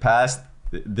Guardians get past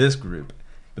this group.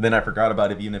 But then I forgot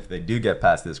about it. Even if they do get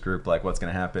past this group, like what's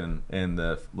going to happen in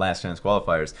the last chance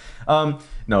qualifiers.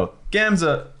 No, Gam's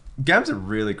a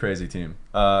really crazy team.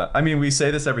 I mean, we say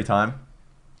this every time.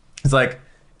 It's like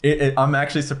I'm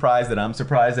actually surprised that I'm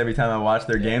surprised every time I watch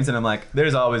their games, and I'm like,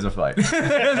 there's always a fight.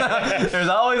 there's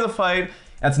always a fight.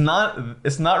 It's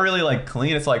not really like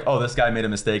clean. It's like, oh, this guy made a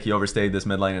mistake. He overstayed this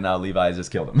mid lane, and now Levi's just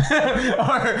killed him.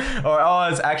 or oh,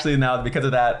 it's actually now because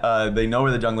of that, they know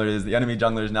where the jungler is. The enemy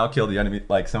junglers now killed the enemy,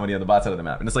 like somebody on the bot side of the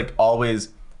map, and it's like always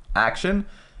action.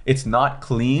 It's not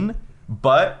clean,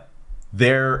 but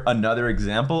they're another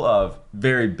example of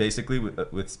very basically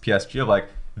with PSG of like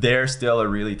they're still a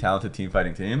really talented team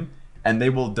fighting team, and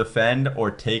they will defend or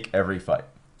take every fight.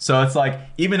 So it's like,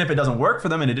 even if it doesn't work for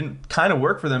them, and it didn't kind of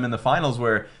work for them in the finals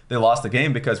where they lost the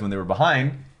game because when they were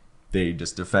behind, they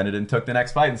just defended and took the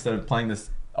next fight instead of playing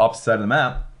this opposite side of the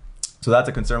map. So that's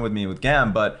a concern with me with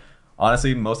GAM. But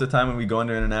honestly, most of the time when we go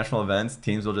into international events,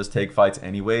 teams will just take fights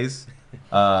anyways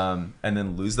and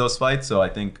then lose those fights. So I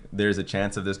think there's a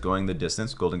chance of this going the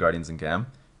distance, Golden Guardians and GAM,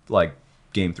 like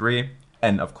game 3.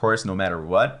 And of course, no matter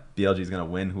what, BLG is going to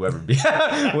win whoever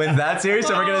wins that series.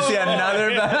 So we're going to see another.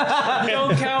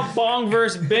 Don't count Bong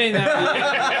versus Bing.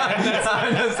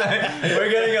 I'm just saying, we're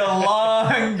getting a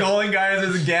long Golden Guardians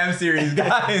versus GAM series,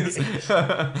 guys.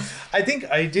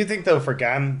 I do think though for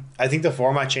GAM, I think the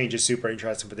format change is super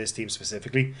interesting for this team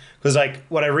specifically, because like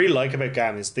what I really like about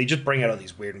GAM is they just bring out all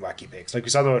these weird and wacky picks. Like we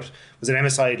saw that was an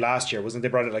MSI last year, wasn't they?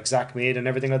 Brought it like Zach Mid and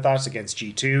everything like that against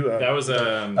G2. That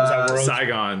was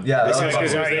Saigon. Yeah,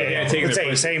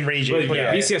 same region. But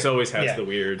yeah, VCS always has the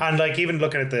weird. And like even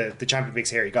looking at the champion picks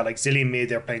here, you got like Zillion Mid,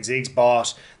 they're playing Ziggs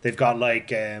bot. They've got like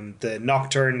the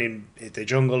Nocturne in the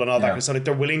jungle and all that. So like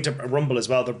they're willing to rumble as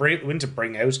well. They're willing to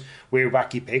bring out weird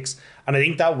wacky picks, and I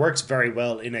think that works very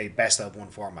well in a best of 1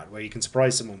 format where you can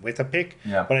surprise someone with a pick.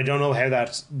 But I don't know how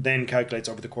that then calculates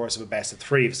over the course of a best of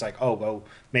 3. If it's like, oh well,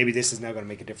 maybe this is now going to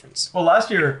make a difference. Well, last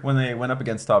year when they went up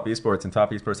against Top Esports, and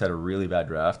Top Esports had a really bad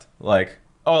draft, like.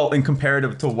 Oh, in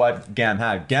comparative to what GAM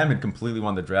had completely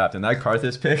won the draft, and that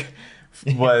Karthus pick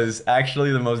was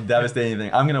actually the most devastating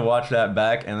thing. I'm gonna watch that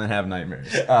back and then have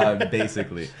nightmares,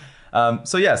 basically.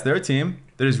 So yes, they're a team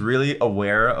that is really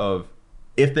aware of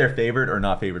if they're favored or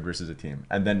not favored versus a team,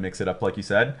 and then mix it up like you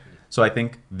said. So I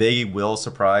think they will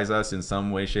surprise us in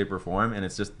some way, shape, or form, and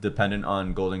it's just dependent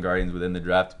on Golden Guardians within the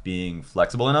draft being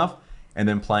flexible enough, and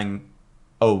then playing.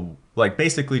 Like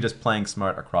basically just playing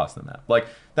smart across the map. Like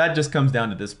that just comes down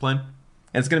to discipline.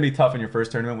 And it's going to be tough in your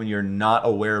first tournament when you're not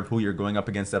aware of who you're going up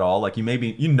against at all. Like you're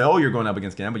going up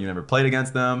against GAM, but you never played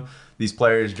against them. These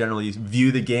players generally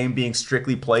view the game being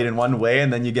strictly played in one way,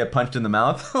 and then you get punched in the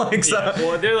mouth. Well,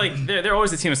 they're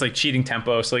always the team that's like cheating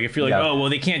tempo. So like if you're like, oh well,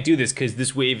 they can't do this because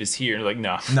this wave is here, and you're like,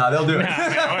 no, they'll do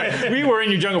it. We were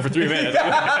in your jungle for 3 minutes.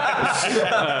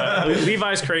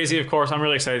 Levi's crazy, of course. I'm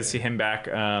really excited to see him back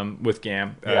with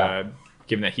GAM.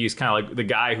 Given that he's kind of like the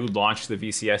guy who launched the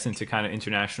VCS into kind of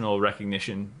international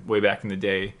recognition way back in the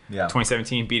day.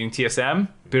 2017, beating TSM.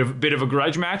 Bit of a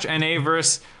grudge match. NA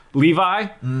versus Levi.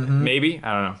 Maybe.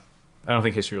 I don't know. I don't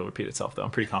think history will repeat itself, though.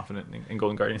 I'm pretty confident in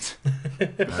Golden Guardians. All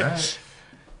right.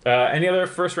 Any other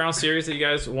first round series that you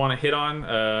guys want to hit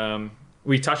on?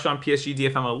 We touched on PSG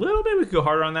DFM a little bit. We could go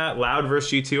harder on that. Loud versus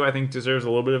G2, I think, deserves a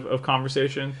little bit of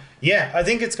conversation. Yeah, I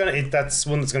think that's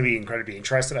one that's going to be incredibly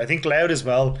interesting. I think Loud as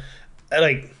well.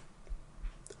 Like,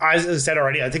 as I said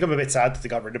already, I think I'm a bit sad that they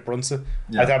got rid of Brunson.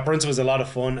 I thought Brunson was a lot of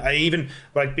fun. I even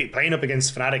playing up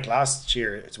against Fnatic last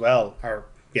year as well.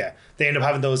 They end up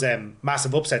having those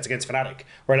massive upsets against Fnatic,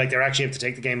 where like they're actually able to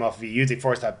take the game off of EU. They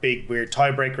forced that big weird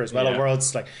tiebreaker as well at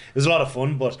Worlds. Like it was a lot of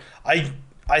fun, but I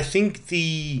think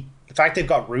the fact they've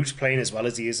got Root playing as well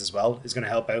as he is going to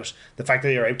help out. The fact that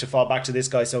they're able to fall back to this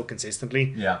guy so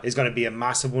consistently is going to be a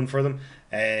massive one for them.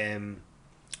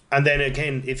 And then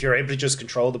again, if you're able to just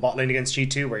control the bot lane against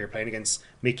G2, where you're playing against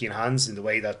Mickey and Hans in the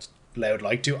way that Loud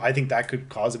like to, I think that could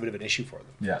cause a bit of an issue for them.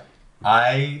 Yeah.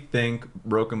 I think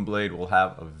Broken Blade will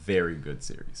have a very good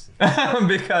series.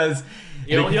 Because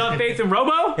you don't have faith in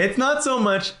Robo? It's not so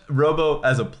much Robo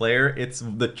as a player, it's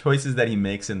the choices that he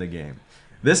makes in the game.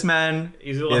 This man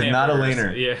is not a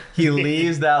laner. Yeah. He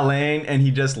leaves that lane and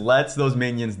he just lets those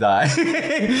minions die.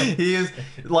 He is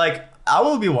like, I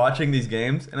will be watching these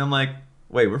games and I'm like,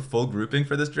 wait, we're full grouping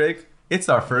for this Drake? It's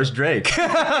our first Drake.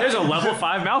 There's a level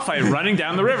 5 Malphite running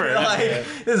down the river.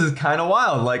 This is kind of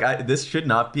wild. Like, this should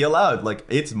not be allowed. Like,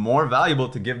 it's more valuable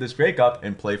to give this Drake up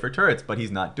and play for turrets, but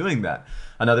he's not doing that.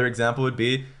 Another example would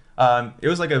be, it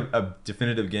was like a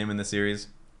definitive game in the series.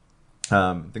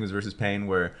 I think it was versus Pain,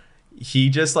 where he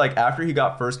just, like, after he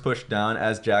got first pushed down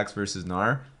as Jax versus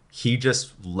Gnar, he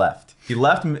just left. He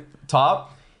left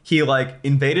top. He like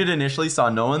invaded initially, saw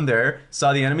no one there,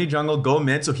 saw the enemy jungle go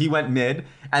mid, so he went mid,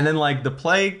 and then like the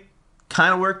play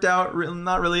kind of worked out,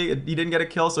 not really, he didn't get a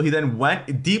kill, so he then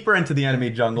went deeper into the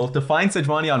enemy jungle to find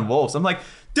Sejuani on Wolves. I'm like,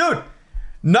 dude,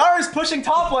 Gnar is pushing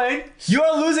top lane, you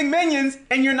are losing minions,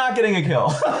 and you're not getting a kill.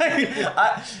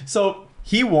 So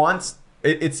he wants,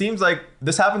 it seems like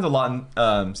this happens a lot in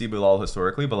CBLOL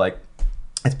historically, but like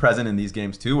it's present in these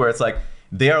games too, where it's like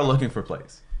they are looking for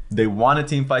plays. They want a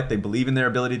team fight. They believe in their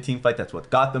ability to team fight. That's what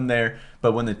got them there.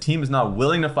 But when the team is not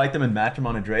willing to fight them and match them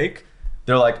on a Drake,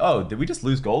 they're like, oh, did we just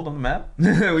lose gold on the map?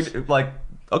 Like,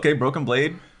 okay, Broken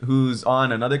Blade, who's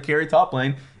on another carry top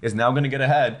lane, is now going to get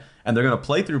ahead. And they're going to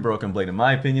play through Broken Blade. In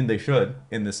my opinion, they should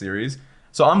in this series.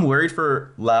 So I'm worried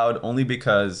for Loud only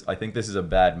because I think this is a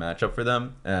bad matchup for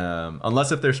them.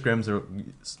 Unless if their scrims are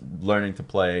learning to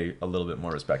play a little bit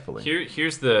more respectfully.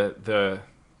 Here's the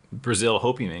Brazil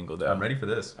Hopium angle, though. I'm ready for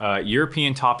this.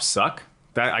 European tops suck.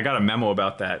 I got a memo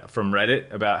about that from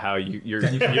Reddit about how you're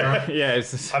yeah.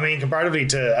 It's, I mean, comparatively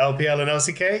to LPL and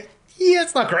LCK, yeah,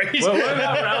 it's not great. What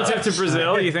about relative to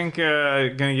Brazil? You think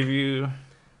gonna give you?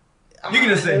 You can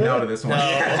just say no to this one. No.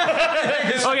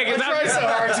 Okay, because that's so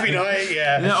hard to be nice.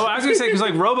 Yeah. No, I was gonna say because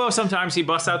like Robo sometimes he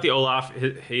busts out the Olaf.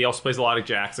 He also plays a lot of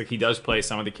jacks. Like he does play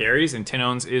some of the carries, and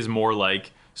Tinone's is more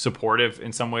like supportive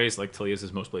in some ways. Like Talia's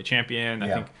his most played champion.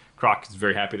 I think Croc is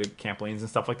very happy to camp lanes and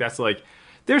stuff like that. So like,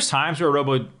 there's times where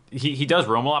Robo he does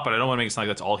roam a lot, but I don't want to make it sound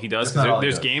like that's all he does. Because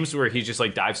there's games where he just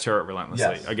like dives turret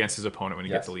relentlessly against his opponent when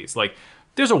he gets the leads. Like.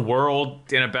 There's a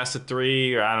world in a best of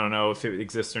 3, or I don't know if it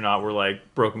exists or not, where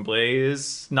like Broken Blade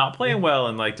is not playing well,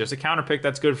 and like there's a counter pick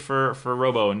that's good for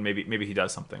Robo, and maybe he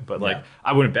does something. But like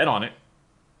I wouldn't bet on it.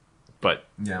 But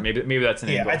maybe that's an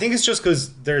angle. I think it's just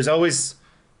because there's always,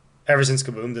 ever since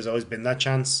Kaboom, there's always been that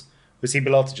chance with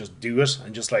CBLOL to just do it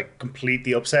and just like complete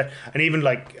the upset. And even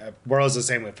like Worlds the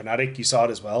same with Fnatic, you saw it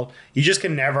as well. You just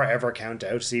can never ever count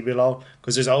out CBLOL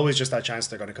because there's always just that chance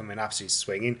they're going to come in absolutely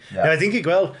swinging. Now I think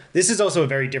this is also a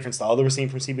very different style that we're seeing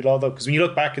from CBLOL though, because when you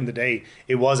look back in the day,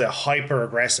 it was a hyper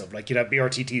aggressive, like you'd have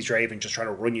BRTT's Draven just trying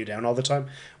to run you down all the time.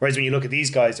 Whereas when you look at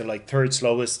these guys, they're like third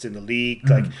slowest in the league.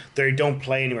 Like they don't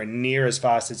play anywhere near as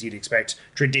fast as you'd expect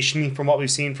traditionally from what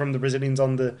we've seen from the Brazilians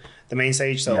on the main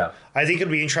stage. So I think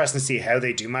it'll be interesting to see how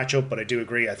they do match up, but I do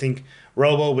agree. I think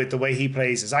Robo, with the way he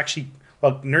plays, is actually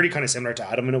nearly kind of similar to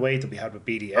Adam in a way that we had with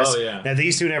BDS. Oh, yeah. Now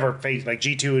these two never faced, like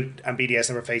G2 and BDS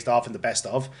never faced off in the best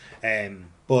of,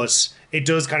 but it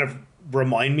does kind of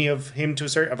remind me of Adam to a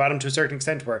certain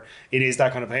extent, where it is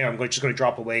that kind of, hey, I'm just going to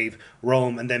drop a wave,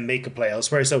 roam, and then make a play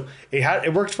elsewhere. So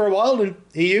it worked for a while in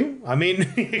EU. I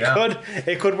mean,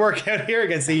 it could work out here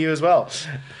against EU as well.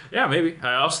 Yeah, maybe.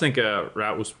 I also think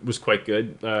Rat was quite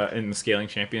good in the scaling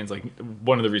champions. Like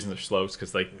one of the reasons they're slow is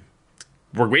because like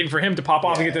we're waiting for him to pop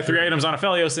off and get the 3 items on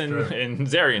Aphelios and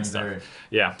Zeri and stuff.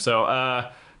 Yeah, so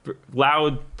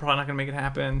Loud probably not going to make it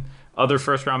happen. Other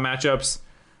first round matchups.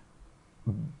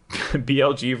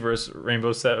 BLG versus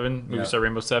Rainbow 7, Movistar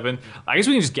Rainbow 7. I guess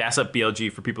we can just gas up BLG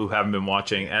for people who haven't been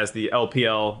watching as the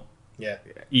LPL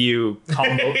EU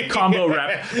combo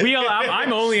rep.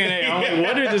 I'm only an A. I'm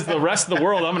like, what is the rest of the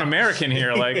world? I'm an American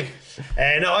here. Like,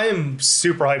 no, I am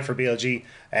super hyped for BLG.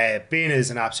 Bin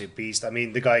is an absolute beast. I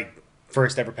mean, the guy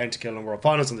first ever pentakill in World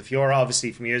Finals on the Fiora,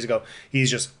 obviously from years ago. He's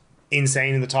just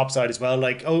insane in the top side as well.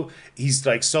 Like, he's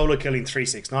like solo killing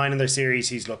 369 in their series.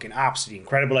 He's looking absolutely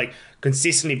incredible. Like,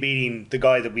 consistently beating the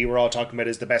guy that we were all talking about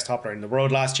as the best top laner in the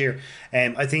world last year.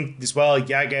 I think as well,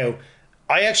 Yagao,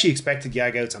 I actually expected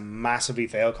Yagao to massively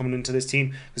fail coming into this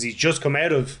team because he's just come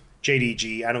out of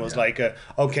JDG, and it was like,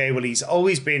 okay, well, he's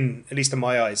always been, at least in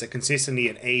my eyes, consistently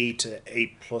an A to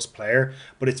A plus player,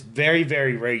 but it's very,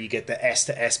 very rare you get the S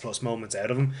to S plus moments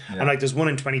out of him. And like, there's one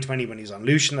in 2020 when he's on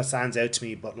Lucian that stands out to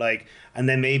me, but like, and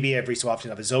then maybe every so often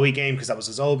have a Zoe game because that was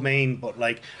his old main, but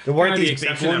like, there weren't these big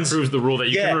ones. That proves the rule that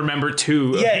you can remember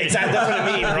too. Yeah, exactly. That's what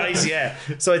I mean, right? Yeah.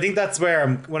 So I think that's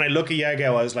where when I look at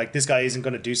Yagao, I was like, this guy isn't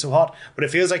going to do so hot, but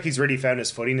it feels like he's really found his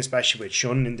footing, especially with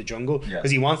Shun in the jungle, because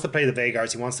he wants to play the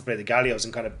Vegars, he wants to play the Gallios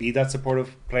and kind of be that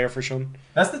supportive player for Shun.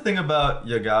 That's the thing about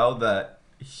Yagao, that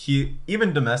he,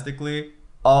 even domestically,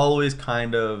 always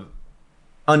kind of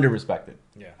under-respected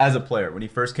as a player. When he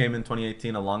first came in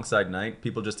 2018 alongside Knight,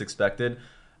 people just expected,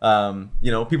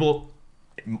 people,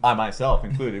 I myself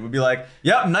included, would be like,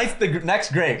 yep, Knight's the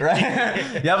next great,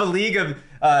 right? You have a league of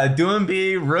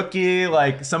Doumbé, Rookie,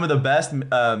 like some of the best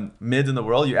mids in the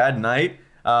world. You add Knight,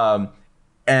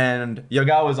 and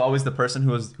Yagao was always the person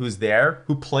who's there,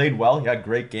 who played well. He had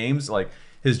great games, like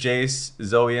his Jace,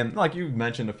 Zoe, and like you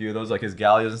mentioned a few of those, like his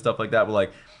Gallios and stuff like that. But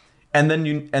like, and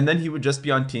then he would just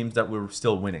be on teams that were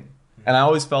still winning. And I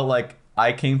always felt like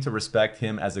I came to respect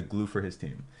him as a glue for his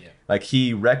team. Yeah. Like,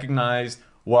 he recognized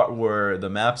what were the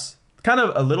maps, kind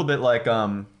of a little bit like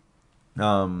I'm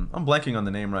blanking on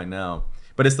the name right now,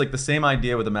 but it's like the same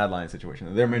idea with the Mad Lion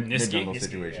situation, their mid-jungle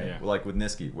situation, like with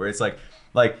Niski, where it's like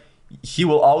he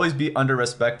will always be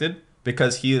under-respected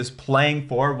because he is playing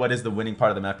for what is the winning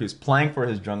part of the map. He's playing for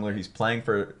his jungler. He's playing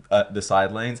for the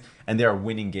side lanes, and they are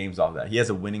winning games off that. He has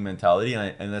a winning mentality,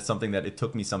 and that's something that it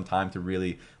took me some time to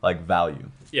really like value.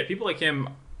 Yeah, people like him,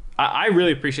 I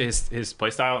really appreciate his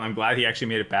play style, and I'm glad he actually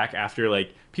made it back after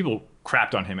like people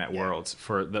crapped on him at Worlds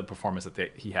for the performance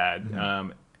that he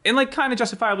had. And like kind of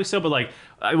justifiably so, but like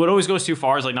what always goes too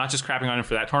far is like not just crapping on him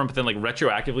for that tournament, but then like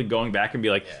retroactively going back and be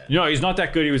like, he's not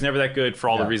that good. He was never that good for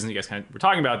all the reasons you guys kind of were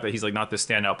talking about, that he's like not this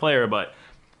standout player. But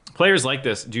players like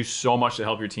this do so much to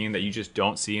help your team that you just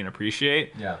don't see and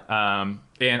appreciate. Yeah.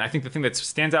 And I think the thing that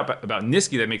stands out about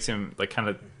Niski that makes him like kind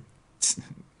of,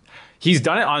 he's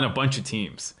done it on a bunch of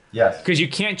teams. Yes. Because you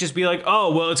can't just be like,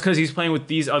 oh, well, it's because he's playing with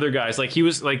these other guys. Like he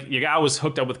was like, Yaga was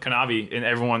hooked up with Kanavi, and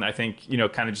everyone, I think,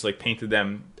 kind of just like painted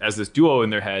them as this duo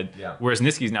in their head. Yeah. Whereas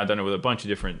Niski's now done it with a bunch of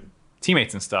different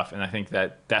teammates and stuff. And I think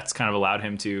that's kind of allowed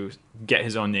him to get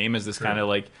his own name as this kind of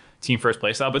like team first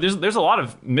play style. But there's a lot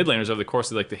of mid laners over the course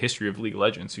of like the history of League of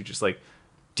Legends who just like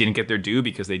didn't get their due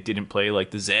because they didn't play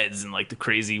like the Zeds and like the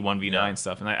crazy 1v9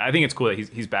 stuff. And I think it's cool that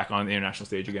he's back on the international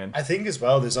stage again. I think as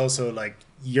well, there's also like,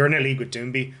 you're in a league with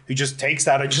Doomby who just takes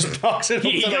that and just knocks it up to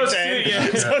like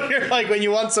 10. So you're like, when you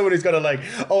want someone who's got to like,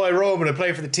 oh, I roam and I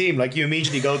play for the team, like you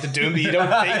immediately go to Doomby. You don't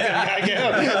think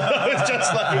that it's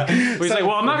just like... He's like,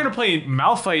 well, I'm not going to play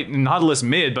Malphite and Nautilus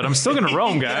mid, but I'm still going to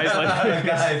roam, guys. Like,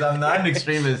 guys, I'm not an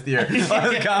extremist here.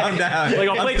 Calm down. Like,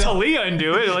 I'll play Talia and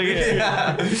do it. Like,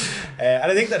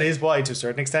 and I think that is why to a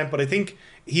certain extent, but I think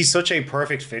he's such a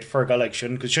perfect fit for a guy like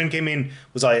Shun, because Shun came in,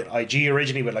 was IG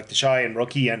originally with like the Shy and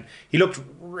Rookie, and he looked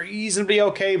reasonably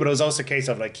okay, but it was also a case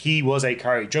of like he was a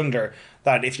carry jungler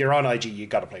that if you're on IG, you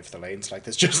got to play for the lanes. Like,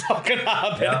 that's just not going to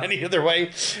happen any other way.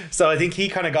 So I think he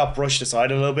kind of got brushed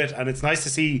aside a little bit, and it's nice to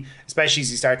see, especially as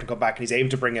he's starting to come back and he's able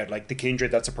to bring out like the Kindred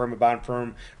that's a permaban for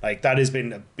him. Like, that has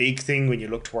been a big thing when you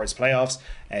look towards playoffs,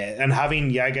 and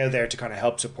having Yaga there to kind of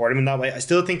help support him in that way. I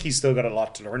still think he's still got a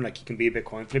lot to learn. Like, he can be a bit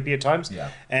coin flippy at times.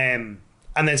 And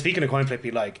then speaking of coin flippy,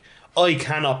 like, I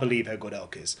cannot believe how good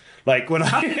Elk is. Like,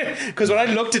 because when I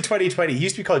looked at 2020, he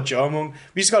used to be called Jomung.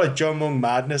 We used to call it Jomung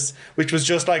Madness, which was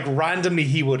just like randomly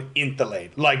he would int the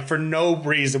lane, like for no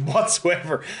reason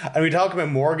whatsoever. And we talk about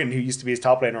Morgan, who used to be his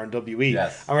top laner on WE.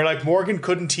 Yes. And we're like, Morgan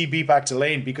couldn't TB back to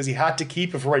lane because he had to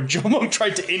keep it for when Jomung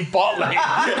tried to int bot lane.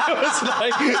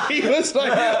 He was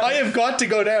like, I have got to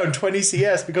go down 20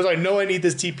 CS because I know I need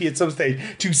this TP at some stage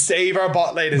to save our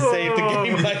bot lane and save the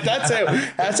game. Like,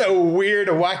 that's how weird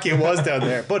and wacky it was down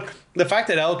there. But the fact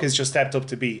that Elk has just stepped up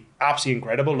to be absolutely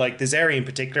incredible, like this area in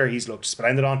particular, he's looked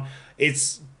splendid on.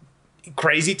 It's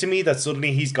crazy to me that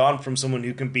suddenly he's gone from someone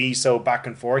who can be so back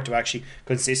and forth to actually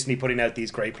consistently putting out these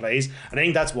great plays. And I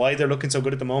think that's why they're looking so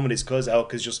good at the moment, is because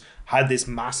Elk has just had this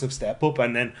massive step up.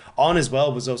 And then on as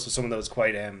well was also someone that was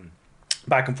quite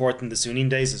back and forth in the Sunin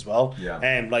days as well.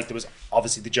 Like, there was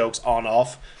obviously the jokes on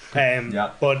off,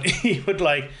 but he would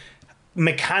like,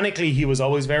 mechanically he was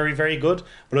always very, very good,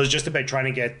 but it was just about trying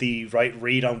to get the right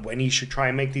read on when he should try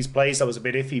and make these plays that was a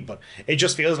bit iffy. But it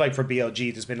just feels like for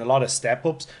BLG there's been a lot of step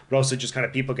ups, but also just kind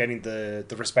of people getting the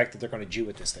respect that they're going to due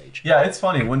at this stage. Yeah, it's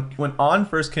funny, when On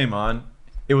first came on,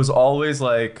 it was always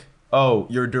like, oh,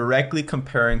 you're directly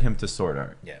comparing him to Sword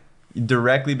Art.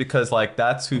 Directly, because like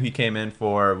that's who he came in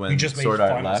for when Sword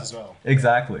Art left as well.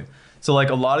 Exactly. So like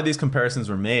a lot of these comparisons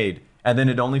were made, and then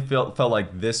it only felt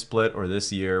like this split or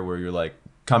this year where you're like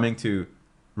coming to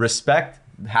respect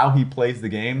how he plays the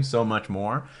game so much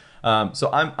more.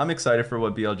 So I'm excited for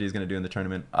what BLG is going to do in the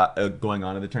tournament, going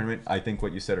on in the tournament. I think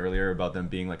what you said earlier about them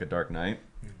being like a Dark Knight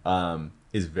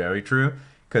is very true,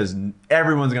 because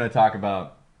everyone's going to talk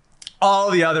about all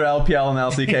the other LPL and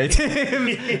LCK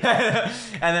teams.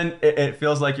 And then it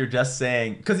feels like you're just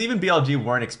saying, because even BLG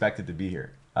weren't expected to be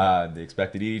here. They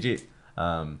expected EDG.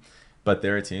 But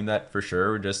they're a team that for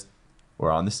sure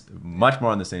were on this much more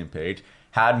on the same page,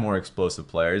 had more explosive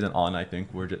players, and On, I think,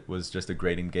 was just a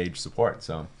great engaged support.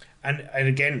 So and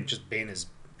again, just Bane is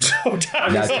so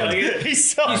damn good.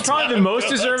 He's probably the most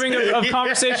deserving of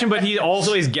conversation, but he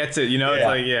always gets it. It's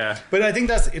like But I think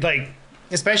that's like,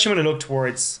 especially when I look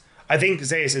towards, I think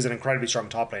Zeus is an incredibly strong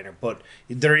top laner, but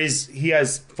he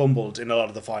has fumbled in a lot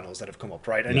of the finals that have come up,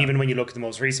 right? And even when you look at the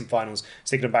most recent finals,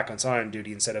 sticking him back on Sion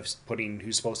duty instead of putting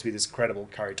who's supposed to be this incredible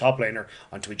carry top laner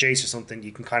onto a Jace or something,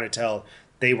 you can kind of tell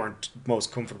they weren't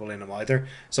most comfortable in him either.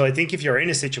 So I think if you're in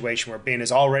a situation where Bin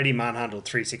has already manhandled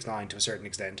 369 to a certain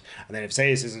extent, and then if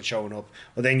Zeus isn't showing up,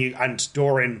 well then and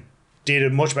Doran did a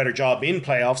much better job in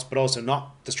playoffs, but also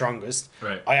not the strongest.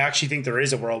 Right. I actually think there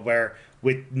is a world where,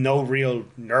 with no real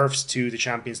nerfs to the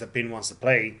champions that Bin wants to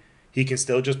play, he can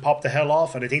still just pop the hell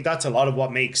off. And I think that's a lot of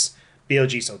what makes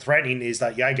BLG so threatening, is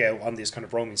that Yagao on this kind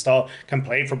of roaming style can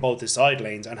play for both the side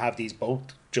lanes and have these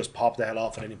both just pop the hell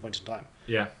off at any point in time.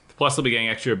 Yeah. Plus, they'll be getting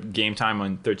extra game time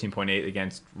on 13.8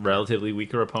 against relatively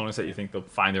weaker opponents that you think they'll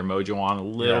find their mojo on a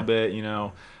little bit,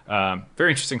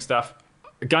 Very interesting stuff.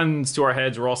 Guns to our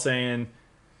heads, we're all saying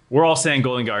we're all saying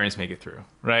Golden Guardians make it through,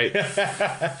 right?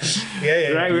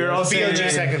 Right? We were all saying BLG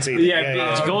second seed.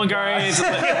 Golden Guardians,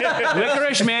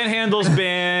 Licorice manhandles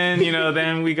Ben,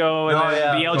 then we go and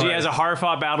BLG has a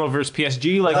hard-fought battle versus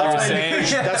PSG, like you were saying.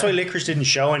 That's why Licorice didn't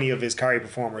show any of his carry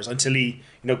performers until he,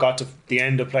 got to the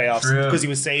end of playoffs because he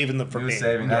was saving them from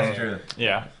being. That's true.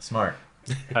 Yeah. Smart.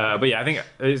 But yeah, I think,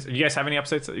 do you guys have any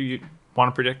upsets that you want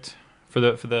to predict for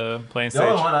the playing stage? The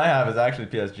only one I have is actually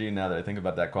PSG now that I think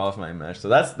about that qualifying match. So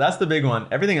that's the big one.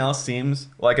 Everything else seems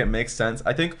like it makes sense.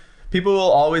 I think people will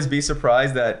always be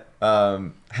surprised at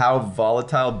how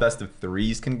volatile best of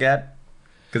threes can get.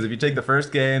 Because if you take the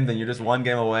first game, then you're just one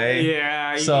game away.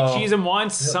 Yeah, you cheese them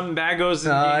once, something bad goes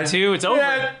in game two, it's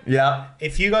over. Yeah.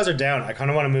 If you guys are down, I kind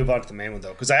of want to move on to the main one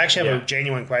though, because I actually have a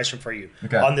genuine question for you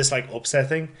on this upset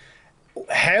thing.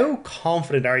 How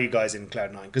confident are you guys in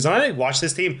Cloud9? Because when I watch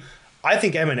this team, I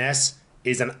think M&S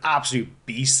is an absolute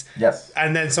beast. Yes.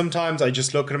 And then sometimes I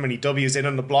just look at him and he W's in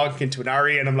on the block into an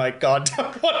Ari and I'm like, God,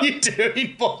 what are you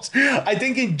doing? But I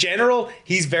think in general,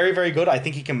 he's very, very good. I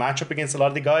think he can match up against a lot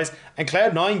of the guys. And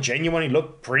Cloud9 genuinely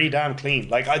look pretty damn clean.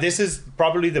 This is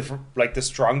probably the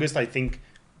strongest I think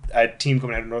a team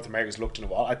coming out of North America has looked in a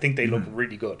while. I think they look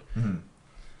really good. Mm-hmm.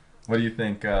 What do you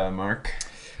think, Mark?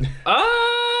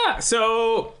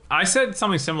 So I said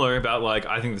something similar about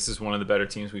I think this is one of the better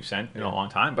teams we've sent in a long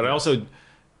time. But I also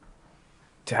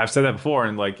have said that before,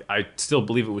 and I still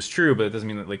believe it was true. But it doesn't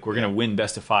mean that we're gonna win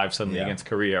best of 5 suddenly against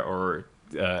Korea or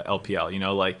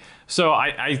LPL. So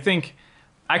I think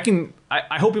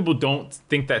I hope people don't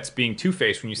think that's being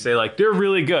two-faced when you say they're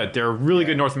really good. They're a really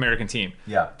good North American team.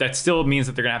 Yeah, that still means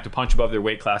that they're gonna have to punch above their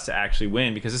weight class to actually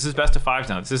win, because this is best of 5s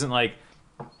now. This isn't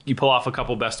you pull off a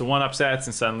couple best of 1 upsets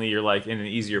and suddenly you're in an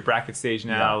easier bracket stage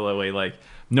now.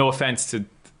 No offense to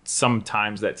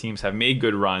sometimes that teams have made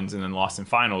good runs and then lost in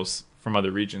finals from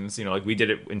other regions. We did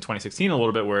it in 2016 a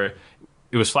little bit where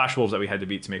it was Flash Wolves that we had to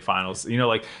beat to make finals.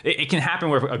 It can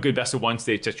happen where a good best of 1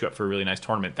 stage sets you up for a really nice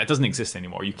tournament. That doesn't exist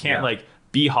anymore. You can't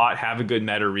be hot, have a good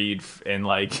meta read, and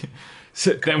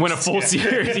then win a full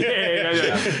series.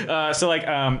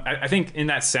 I think in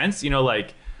that sense,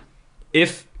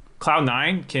 if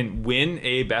Cloud9 can win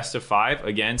a best of 5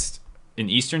 against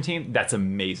an Eastern team, that's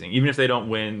amazing. Even if they don't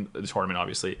win the tournament,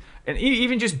 obviously. And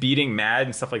even just beating Mad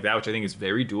and stuff like that, which I think is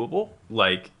very doable,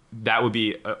 that would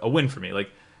be a win for me.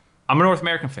 I'm a North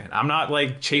American fan. I'm not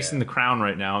chasing the crown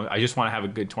right now. I just want to have a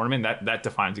good tournament. That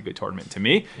defines a good tournament to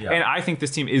me. Yeah. And I think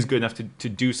this team is good enough to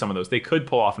do some of those. They could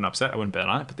pull off an upset. I wouldn't bet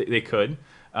on it, but they could.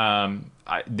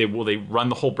 Will they run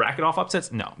the whole bracket off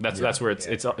upsets? No, that's where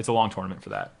it's a long tournament for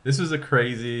that. This was a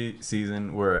crazy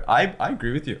season where I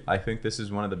agree with you. I think this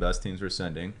is one of the best teams we're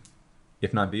sending,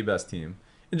 if not the best team.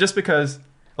 And just because,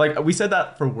 we said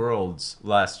that for Worlds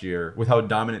last year with how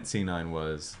dominant C9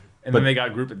 was. And then they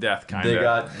got group of death, kind of. They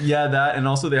got that, and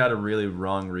also they had a really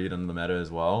wrong read on the meta as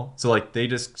well. So they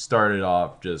just started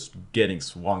off just getting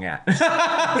swung at.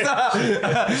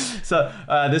 so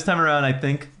this time around, I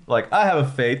think I have a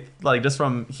faith, just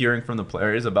from hearing from the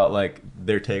players about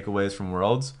their takeaways from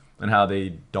Worlds and how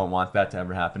they don't want that to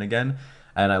ever happen again.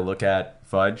 And I look at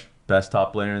Fudge, best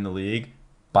top player in the league,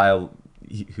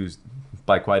 who's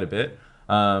by quite a bit.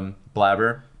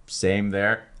 Blabber. Same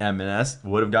there. M&S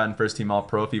would have gotten first team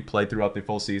All-Pro if he played throughout the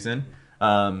full season.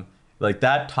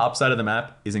 That top side of the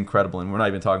map is incredible, and we're not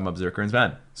even talking about Berserker and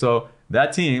Sven. So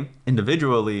that team,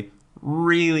 individually,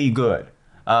 really good.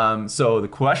 So the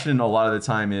question a lot of the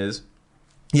time is,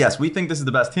 yes, we think this is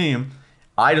the best team.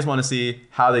 I just want to see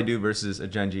how they do versus a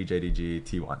Gen G, JDG,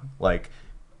 T1.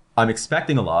 I'm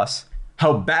expecting a loss.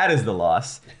 How bad is the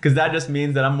loss? Because that just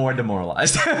means that I'm more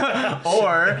demoralized.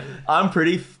 Or I'm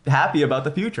pretty happy about the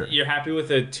future. You're happy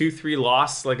with a 2-3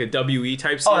 loss, like a WE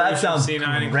type series? Oh, that sounds great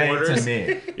to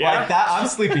me. Yeah? That, I'm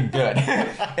sleeping good.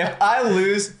 If I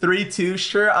lose 3-2,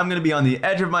 sure, I'm going to be on the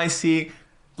edge of my seat,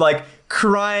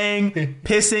 crying,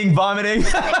 pissing, vomiting,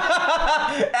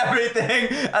 everything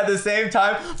at the same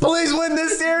time. Please win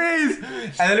this series!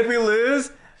 And then if we lose,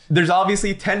 there's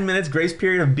obviously 10 minutes grace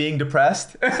period of being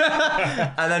depressed.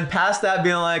 And then past that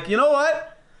being you know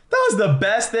what? That was the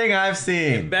best thing I've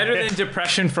seen. Better than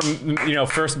depression from,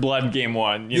 First Blood Game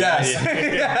 1. Yes.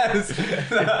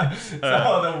 So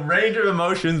the range of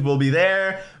emotions will be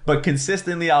there, but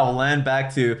consistently I will land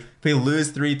back to if we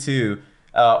lose 3-2,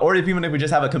 or even if we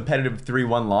just have a competitive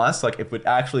 3-1 loss, if it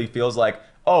actually feels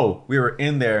we were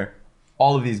in there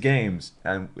all of these games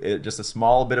and just a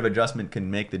small bit of adjustment can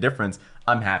make the difference,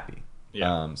 I'm happy.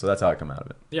 Yeah. So that's how I come out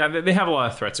of it. Yeah, they have a lot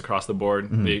of threats across the board.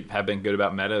 They have been good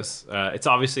about metas. It's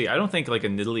obviously, I don't think like a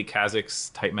Nidalee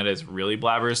Kha'Zix type meta is really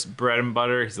Blabber's bread and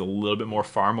butter. He's a little bit more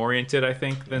farm oriented, I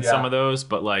think, than some of those.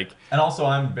 But like, and also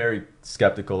I'm very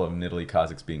skeptical of Nidalee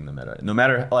Kha'Zix being the meta. No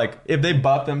matter like if they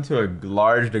buff them to a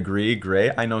large degree,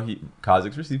 great. I know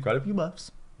Kha'Zix received quite a few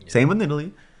buffs. Yeah. Same with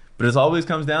Nidalee, but it always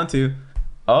comes down to,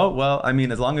 oh, well, I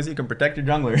mean, as long as you can protect your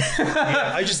jungler.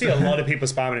 Yeah, I just see a lot of people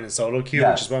spamming in a solo queue,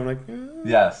 which is why I'm like,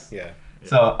 yes. Yeah.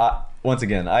 So, once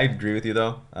again, I agree with you,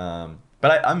 though.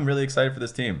 But I'm really excited for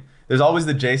this team. There's always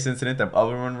the Jace incident that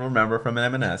everyone will remember from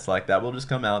an M&S. Like, that will just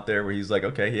come out there where he's like,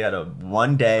 okay, he had a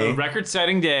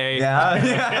record-setting day.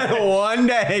 Yeah, one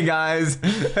day, guys.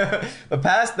 But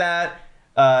past that,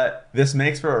 this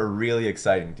makes for a really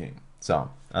exciting team. So,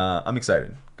 I'm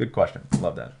excited. Good question.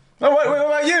 Love that. Oh, wait, what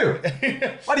about you?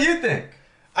 What do you think?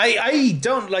 I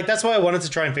don't like. That's why I wanted to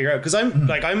try and figure out, because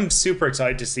I'm super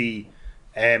excited to see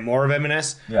more of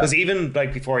M&S, because even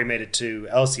like before he made it to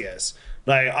LCS,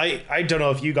 like I don't know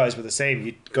if you guys were the same.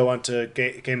 You'd go on to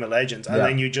Game of Legends and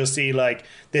then you just see like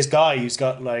this guy who's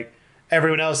got like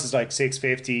everyone else is like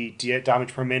 650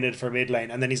 damage per minute for mid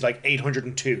lane, and then he's like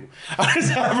 802 on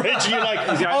his average. And you're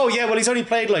like, oh yeah, well he's only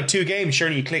played like 2 games. Sure,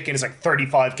 and you click in, it's like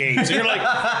 35 games. And you're like,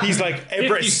 he's like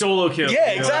 50 solo kills.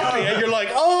 Yeah, exactly. And you're like,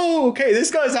 oh, okay,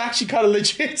 this guy's actually kind of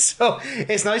legit. So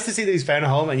it's nice to see that he's found a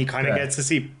home, and you kind of get to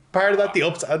see part of that, the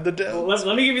ups and the downs.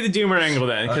 Let me give you the doomer angle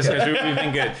then, because we've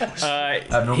been good.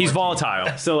 He's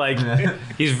volatile, so like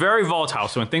he's very volatile.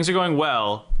 So when things are going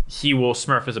well, he will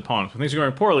smurf his opponent. When things are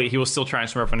going poorly, he will still try and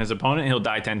smurf on his opponent, and he'll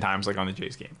die 10 times like on the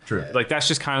Jace game. True. Like that's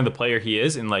just kind of the player he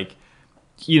is, and like,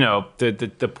 you know,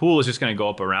 the pool is just going to go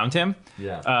up around him.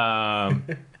 Yeah.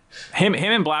 Him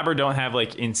and Blabber don't have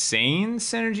like insane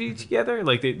synergy together.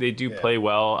 Like they do play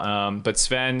well. But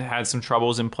Sven had some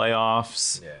troubles in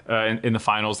playoffs, in the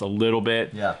finals a little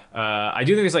bit. Yeah. I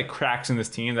do think there's like cracks in this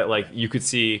team that like you could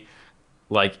see,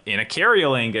 like in a carrier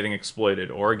lane getting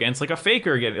exploited, or against like a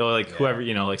faker getting, or like whoever,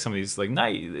 you know, like some of these like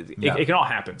it can all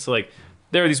happen. So like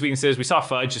there are these weaknesses. We saw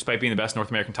Fudge, despite being the best North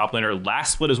American top laner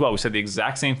last split as well. We said the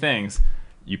exact same things.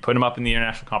 You put him up in the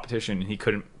international competition, and he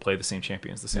couldn't play the same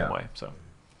champions the same way. So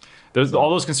all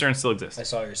those concerns still exist. I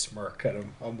saw your smirk,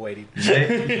 and I'm waiting.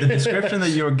 The description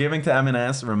that you were giving to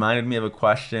M&S reminded me of a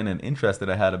question and interest that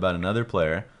I had about another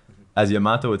player. As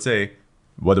Yamato would say,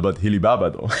 what about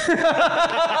Hilibaba though?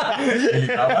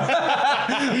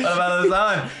 What about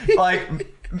Azan?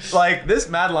 Like this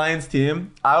Mad Lions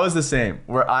team, I was the same.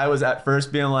 Where I was at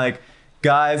first being like,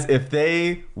 guys, if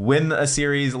they win a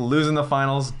series, lose in the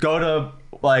finals, go to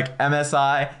like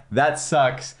MSI, that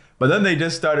sucks. But then they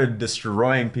just started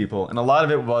destroying people, and a lot of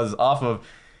it was off of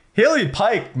Hilly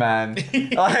Pike, man.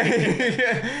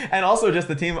 And also just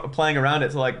the team playing around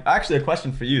it. So like, actually a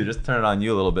question for you, just to turn it on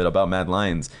you a little bit about Mad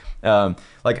Lions.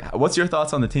 Like, what's your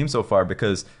thoughts on the team so far?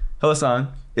 Because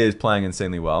Hilasan is playing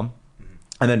insanely well.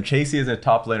 And then Chasey is a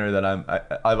top laner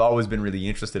that I've always been really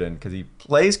interested in, because he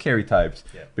plays carry types,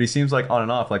 but he seems like on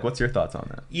and off. Like, what's your thoughts on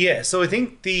that? Yeah, so I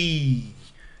think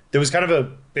there was kind of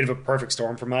a bit of a perfect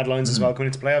storm for Mad Lions as well coming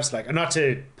into playoffs. Like, and not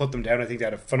to put them down, I think they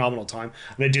had a phenomenal time,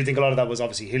 and I do think a lot of that was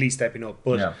obviously Hilly stepping up.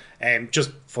 But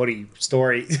just funny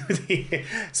story,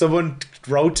 someone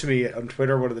wrote to me on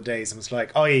Twitter one of the days and was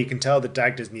like, "Oh yeah, you can tell that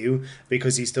Dagda's new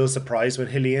because he's still surprised when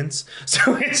Hilly ends."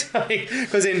 So it's like,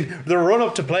 because in the run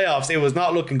up to playoffs, it was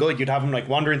not looking good. You'd have him like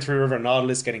wandering through River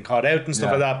Nautilus, getting caught out and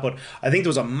stuff like that. But I think there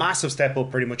was a massive step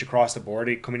up pretty much across the board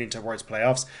coming in towards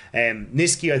playoffs.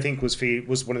 Niski, I think,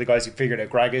 was one of the guys who figured out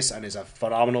Gragas, and is a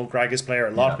phenomenal Gragas player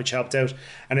a lot, which helped out.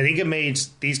 And I think it made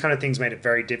these kind of things made it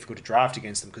very difficult to draft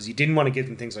against them, because you didn't want to give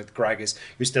them things like the Gragas.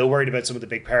 You're still worried about some of the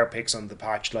big power picks on the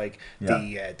patch, like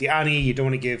the Annie. You don't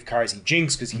want to give Karzi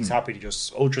Jinx, because he's happy to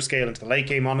just ultra scale into the late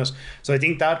game on it. So I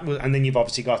think that was, and then you've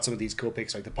obviously got some of these cool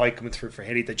picks like the Pike coming through for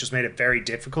Hilly that just made it very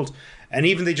difficult. And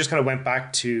even they just kind of went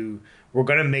back to, we're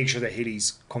going to make sure that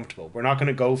Hilly's comfortable. We're not going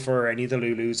to go for any of the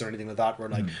Lulus or anything like that. We're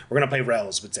like, we're going to play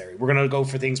Rels with Zeri. We're going to go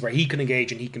for things where he can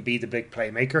engage and he can be the big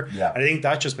playmaker. And I think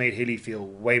that just made Hilly feel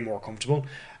way more comfortable.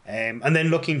 And then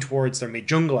looking towards their mid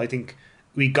jungle, I think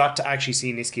we got to actually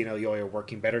see Niski and Elyoya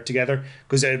working better together,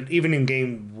 because even in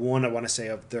game 1, I want to say,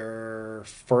 of their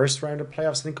first round of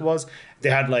playoffs, I think it was, they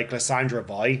had like Lysandra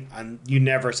Vi, and you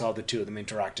never saw the two of them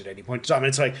interact at any point in time. And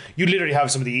it's like, you literally have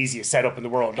some of the easiest setup in the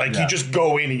world. Like, you just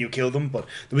go in and you kill them, but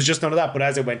there was just none of that. But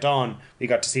as it went on, we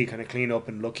got to see kind of clean up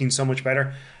and looking so much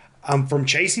better. From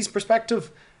Chasey's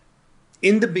perspective,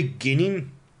 in the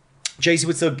beginning, Jace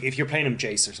would still, if you're playing him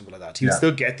Jace or something like that, he would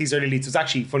still get these early leads. It was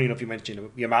actually funny enough you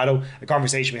mentioned Yamato, a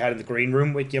conversation we had in the green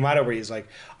room with Yamato, where he's like,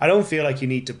 I don't feel like you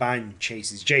need to ban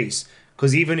Chase's Jace,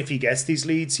 Because even if he gets these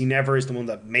leads, he never is the one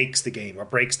that makes the game or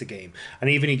breaks the game. And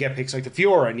even you get picks like the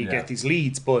Fiora and you get these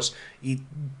leads, but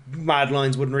Mad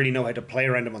Lions wouldn't really know how to play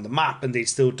around him on the map, and they'd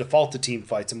still default to team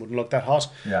fights and wouldn't look that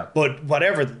hot. Yeah. But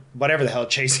whatever the hell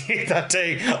Chase ate that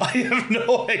day, I have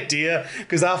no idea.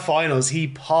 Because that finals, he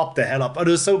popped the hell up. And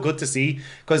it was so good to see,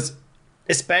 because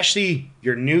especially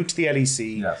you're new to the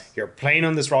LEC, you're playing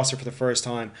on this roster for the first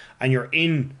time, and you're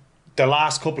in the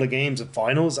last couple of games of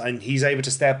finals, and he's able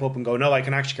to step up and go, no, I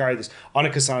can actually carry this on a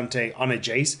Cassante, on a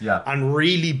Jace, and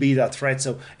really be that threat.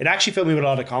 So it actually filled me with a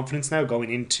lot of confidence now going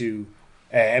into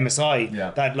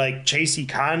MSI, that like Chasey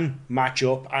can match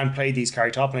up and play these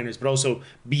carry top laners, but also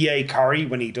be a carry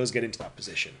when he does get into that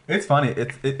position. It's funny.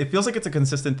 It feels like it's a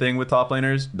consistent thing with top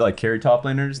laners, like carry top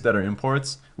laners that are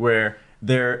imports, where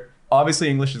they're obviously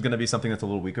English is going to be something that's a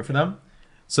little weaker for them.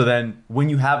 So then when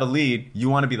you have a lead, you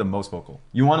want to be the most vocal.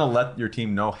 You want to let your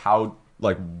team know how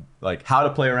like how to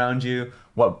play around you,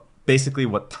 what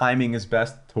timing is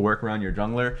best to work around your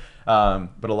jungler.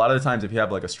 But a lot of the times if you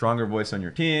have like a stronger voice on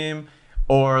your team,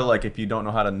 or like if you don't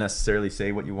know how to necessarily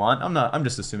say what you want, I'm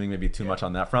just assuming maybe too much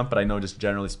on that front, but I know just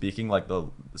generally speaking, like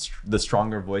the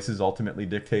stronger voices ultimately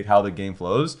dictate how the game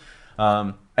flows.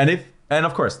 And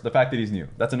of course, the fact that he's new,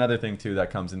 that's another thing too that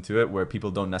comes into it, where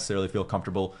people don't necessarily feel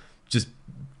comfortable just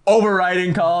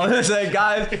overriding call and say,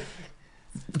 guys,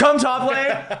 come top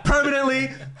lane permanently,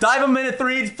 dive a minute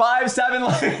 3, 5, 7,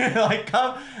 like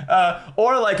come,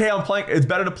 or like, hey, I'm playing. It's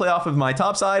better to play off of my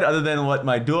top side, other than what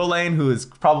my duo lane, who is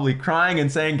probably crying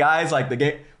and saying, guys, like the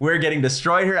game, we're getting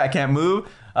destroyed here. I can't move.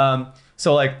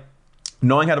 So like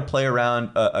knowing how to play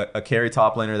around a carry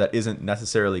top laner that isn't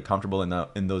necessarily comfortable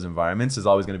in those environments is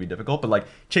always going to be difficult. But like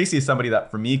Chasey is somebody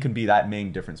that for me can be that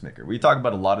main difference maker. We talk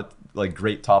about a lot of like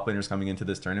great top laners coming into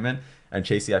this tournament, and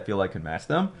Chasey I feel like can match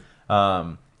them.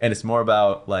 And it's more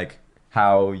about like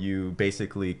how you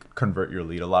basically convert your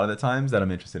lead a lot of the times that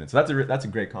I'm interested in. So that's a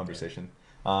great conversation,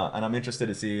 and I'm interested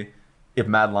to see if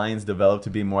Mad Lions develop to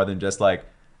be more than just like,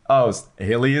 oh,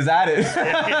 Hilly is at it.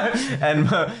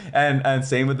 and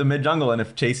same with the mid jungle. And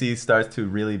if Chasey starts to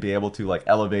really be able to like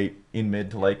elevate in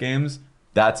mid to late games,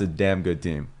 that's a damn good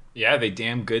team. Yeah, they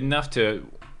damn good enough to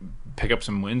pick up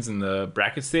some wins in the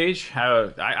bracket stage.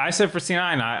 I said for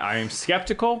C9, I am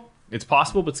skeptical. It's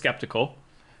possible, but skeptical.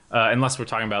 Unless we're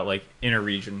talking about like inner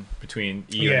region between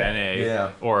EU and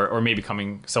NA, or maybe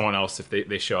coming someone else if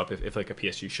they show up, if like a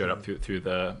PSG showed up through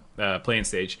the playing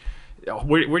stage.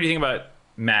 Where do you think about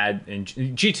Mad and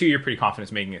G2? You're pretty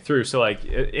confident making it through. So like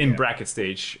in bracket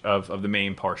stage of the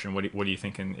main portion, what are you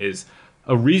thinking is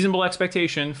a reasonable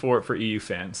expectation for EU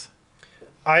fans?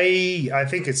 I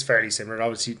think it's fairly similar,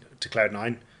 obviously, to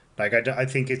Cloud9. Like I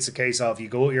think it's a case of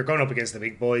you're going up against the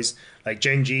big boys. Like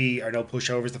Gen G are no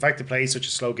pushovers. The fact they play such a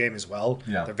slow game as well,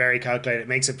 they're very calculated. It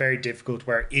makes it very difficult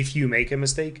where if you make a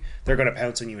mistake, they're going to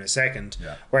pounce on you in a second.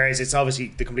 Whereas it's obviously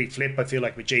the complete flip, I feel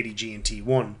like, with JDG and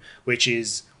T1, which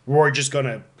is we're just going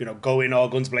to go in all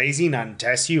guns blazing and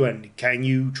test you, and can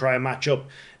you try and match up?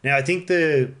 Now I think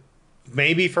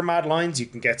maybe for Mad Lions you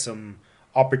can get some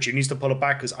opportunities to pull it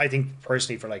back, because I think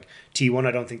personally for like T1,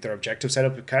 I don't think their objective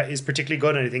setup is particularly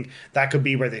good, and I think that could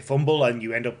be where they fumble and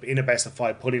you end up in a best of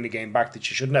 5 putting the game back that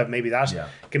you shouldn't have. Maybe that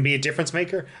can be a difference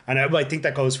maker, and I think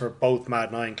that goes for both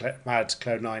Mad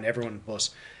Cloud9, everyone. But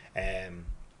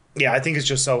I think it's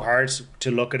just so hard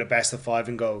to look at a best of 5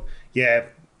 and go,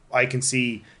 I can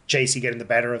see JC getting the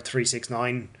better of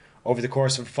 369 over the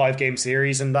course of a 5-game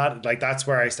series, and that's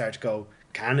where I start to go,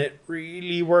 can it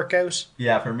really work out?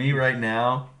 Yeah, for me right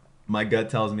now, my gut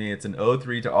tells me it's an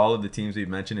 0-3 to all of the teams we've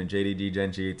mentioned in JDG,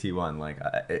 Gen G, T1. Like,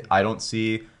 I don't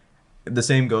see... The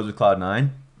same goes with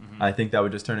Cloud9. Mm-hmm. I think that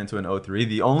would just turn into an 0-3.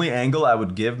 The only angle I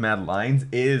would give Mad Lions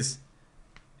is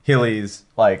Hilly's,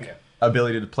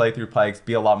 ability to play through pikes,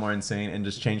 be a lot more insane, and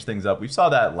just change things up. We saw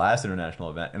that last international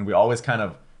event, and we always kind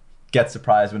of get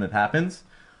surprised when it happens.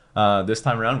 This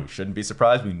time around, we shouldn't be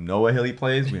surprised. We know what Hilly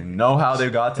plays. We know how they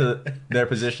got to their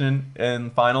position in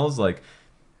finals. Like,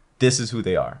 this is who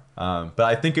they are. But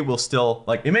I think it will still,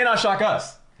 it may not shock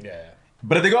us. Yeah.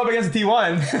 But if they go up against the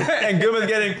T1 and Guma's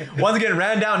getting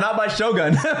ran down, not by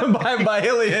Shogun, by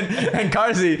Hilly and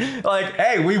Karzi,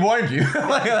 hey, we warned you.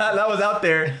 That was out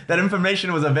there. That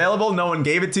information was available. No one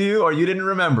gave it to you, or you didn't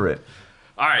remember it.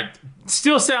 All right.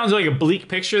 Still sounds like a bleak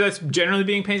picture that's generally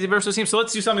being painted versus teams. So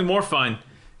let's do something more fun.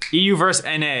 EU versus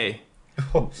NA.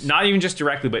 Not even just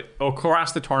directly, but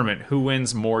across the tournament. Who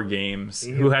wins more games?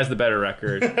 EU. Who has the better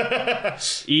record?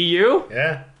 EU?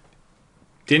 Yeah.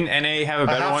 Didn't NA have a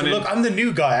better one? Look, I'm the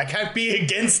new guy. I can't be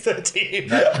against the team.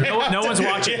 No one's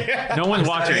watching. No one's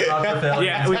watching.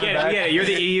 Yeah, we get it. You're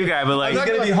the EU guy, but like he's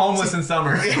gonna be homeless in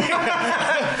summer.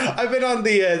 I've been on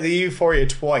the Divephoria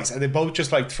twice, and they both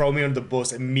just like throw me under the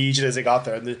bus immediately as I got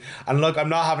there. And look, I'm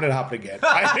not having it happen again.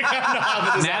 I think I'm not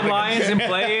having this Mad happen Lions again. in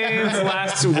play-ins,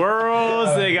 last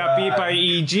Worlds, they got beat by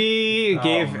EG.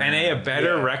 Gave NA a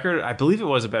better record. I believe it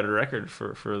was a better record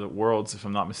for the Worlds, if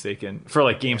I'm not mistaken, for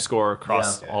like game score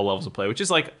across all levels of play, which is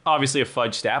like obviously a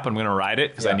fudge stat, but I'm going to ride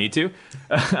it because I need to.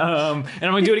 And I'm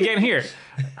going to do it again here.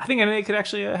 I think NA could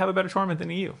actually have a better tournament than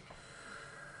EU.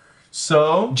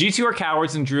 So G2 are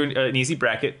cowards and drew an easy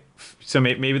bracket. So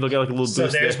maybe they'll get like a little So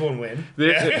boost there's there. one win.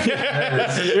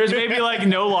 There's maybe like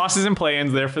no losses in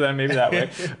play-ins there for them, maybe that way.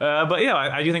 But yeah,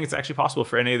 I do think it's actually possible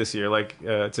for NA this year, like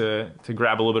to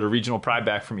grab a little bit of regional pride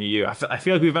back from EU. I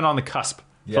feel like we've been on the cusp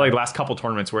for like the last couple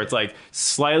tournaments where it's like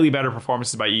slightly better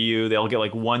performances by EU. They'll get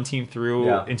like one team through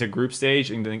into group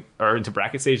stage and then, or into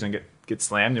bracket stage and then get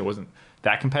slammed. It wasn't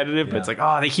that competitive, but it's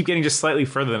like, they keep getting just slightly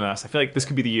further than us. I feel like this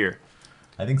could be the year.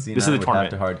 I think C9 This is the would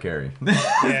tournament. have to hard carry.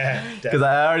 Yeah, Because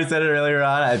I already said it earlier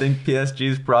on. I think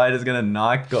PSG's pride is going to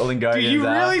knock Golden Guardians Do you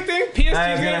out. really think PSG is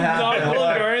I'm going to knock happen. Golden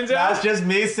Look, Guardians out? That's just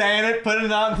me saying it, putting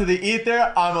it out into the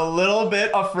ether. I'm a little bit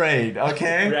afraid,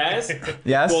 okay? Raz,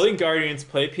 Yes? Golden Guardians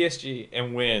play PSG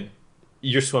and win.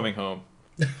 You're swimming home.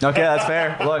 Okay, that's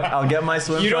fair. Look, I'll get my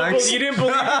swim You trunks. didn't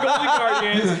believe the Golden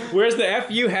Guardians. Where's the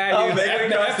FU hat? I'll You make it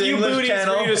the across the FU English booties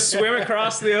Channel. for you to swim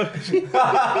across the ocean.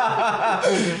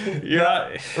 You're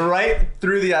not. Right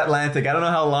through the Atlantic. I don't know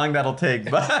how long that'll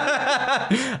take, but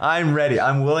I'm ready.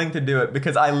 I'm willing to do it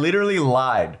because I literally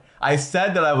lied. I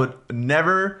said that I would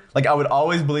never, like I would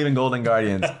always believe in Golden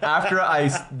Guardians. After I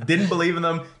didn't believe in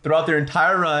them throughout their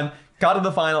entire run, got to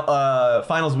the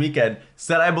finals weekend,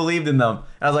 said I believed in them. And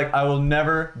I was like, I will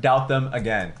never doubt them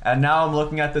again. And now I'm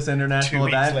looking at this 2 international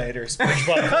weeks event. later,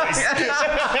 SpongeBob voice.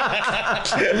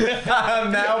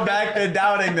 I'm now back to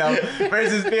doubting them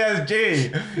versus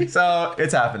PSG. So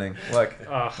it's happening. Look,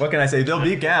 what can I say? They'll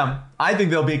beat GAM. I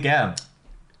think they'll beat GAM.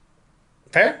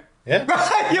 Fair? Yeah.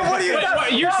 Yeah, what are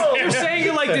you You're saying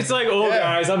it like it's like,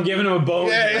 guys, I'm giving them a bone.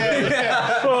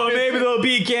 Oh, maybe they'll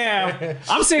beat GAM.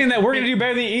 I'm saying that we're gonna do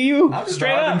better than EU. I'm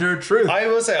straight up. truth. I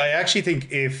will say, I actually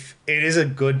think if it is a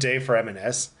good day for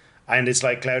M&S and it's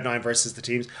like Cloud9 versus the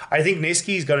teams, I think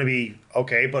Niski's going to be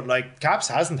okay, but like Caps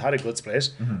hasn't had a good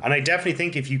split. And I definitely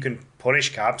think if you can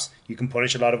punish Caps, you can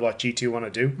punish a lot of what G2 want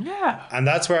to do. Yeah. And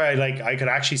that's where I could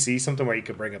actually see something where you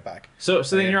could bring it back. So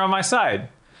then you're on my side.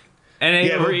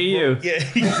 NA over EU. Yeah,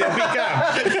 they'll be Cam.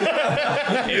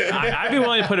 I'd be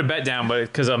willing to put a bet down, but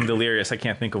because I'm delirious, I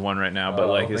can't think of one right now. But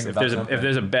like, if there's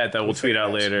a bet that we'll tweet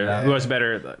out later, who has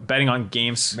better betting on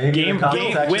games, game win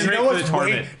rate for the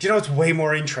tournament? Do you know what's way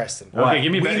more interesting? Okay,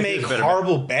 give me a bet. We make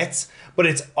horrible bets, but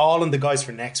it's all on the guys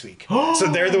for next week. So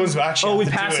they're the ones who actually. We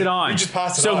have to pass do it on. We just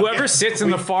pass it so on. whoever sits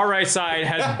in the far right side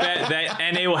has bet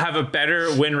that NA will have a better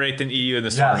win rate than EU in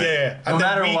this tournament. Yeah, and No then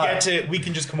matter we what. we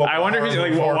can just come up. I wonder who's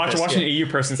like watch an EU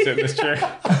person sit in this chair.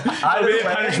 That'd be a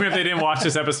punishment if they didn't watch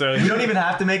this episode. You don't even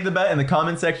have to make the bet. In the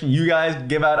comment section, you guys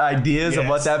give out ideas of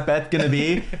what that bet's going to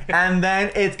be. And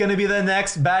then it's going to be the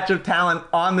next batch of talent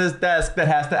on this desk that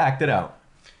has to act it out.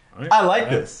 I like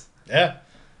this. Yeah.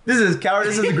 This is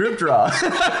cowardice as a group draw.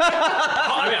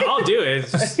 I'll do it.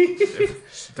 It's just,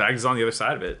 if Dag is on the other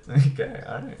side of it. Okay,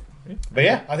 all right. But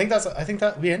yeah, I think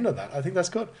that we end on that. I think that's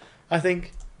good. I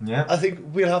think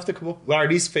we'll have to come up, or at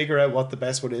least figure out what the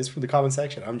best one is from the comment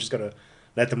section. I'm just gonna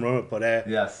let them run it. But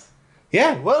Yes.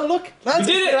 yeah, well, look, lads,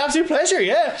 We did it's it. been an absolute pleasure.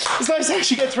 Yeah, it's nice to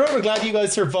actually get through it. We're glad you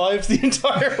guys survived the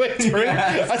entire way through.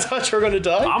 Yes. I thought you were gonna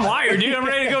die. I'm wired, dude. I'm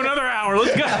ready to go another hour.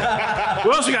 Let's go.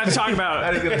 What else we got to talk I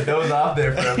about? was going to doze off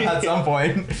there for him at some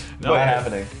point. No, Not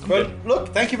happening. Well, look,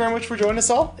 thank you very much for joining us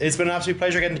all. It's been an absolute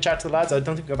pleasure getting to chat to the lads. I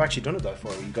don't think I've actually done a dive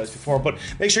for you guys before, but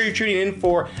make sure you're tuning in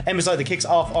for MSI that kicks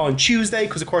off on Tuesday,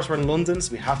 because of course we're in London,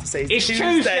 so we have to say It's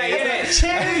Tuesday, isn't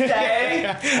it? Tuesday.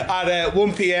 At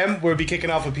 1 p.m. we'll be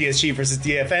kicking off with PSG versus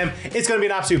DFM. It's going to be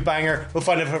an absolute banger. We'll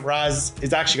find out if Raz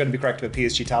is actually going to be correct about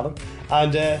PSG talent.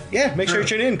 And yeah, make sure you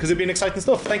tune in because it'll be an exciting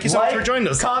stuff. Thank you so much for joining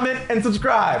us. Comment and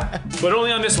subscribe. But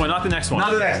only on this one, not the next one.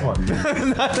 Not the next one.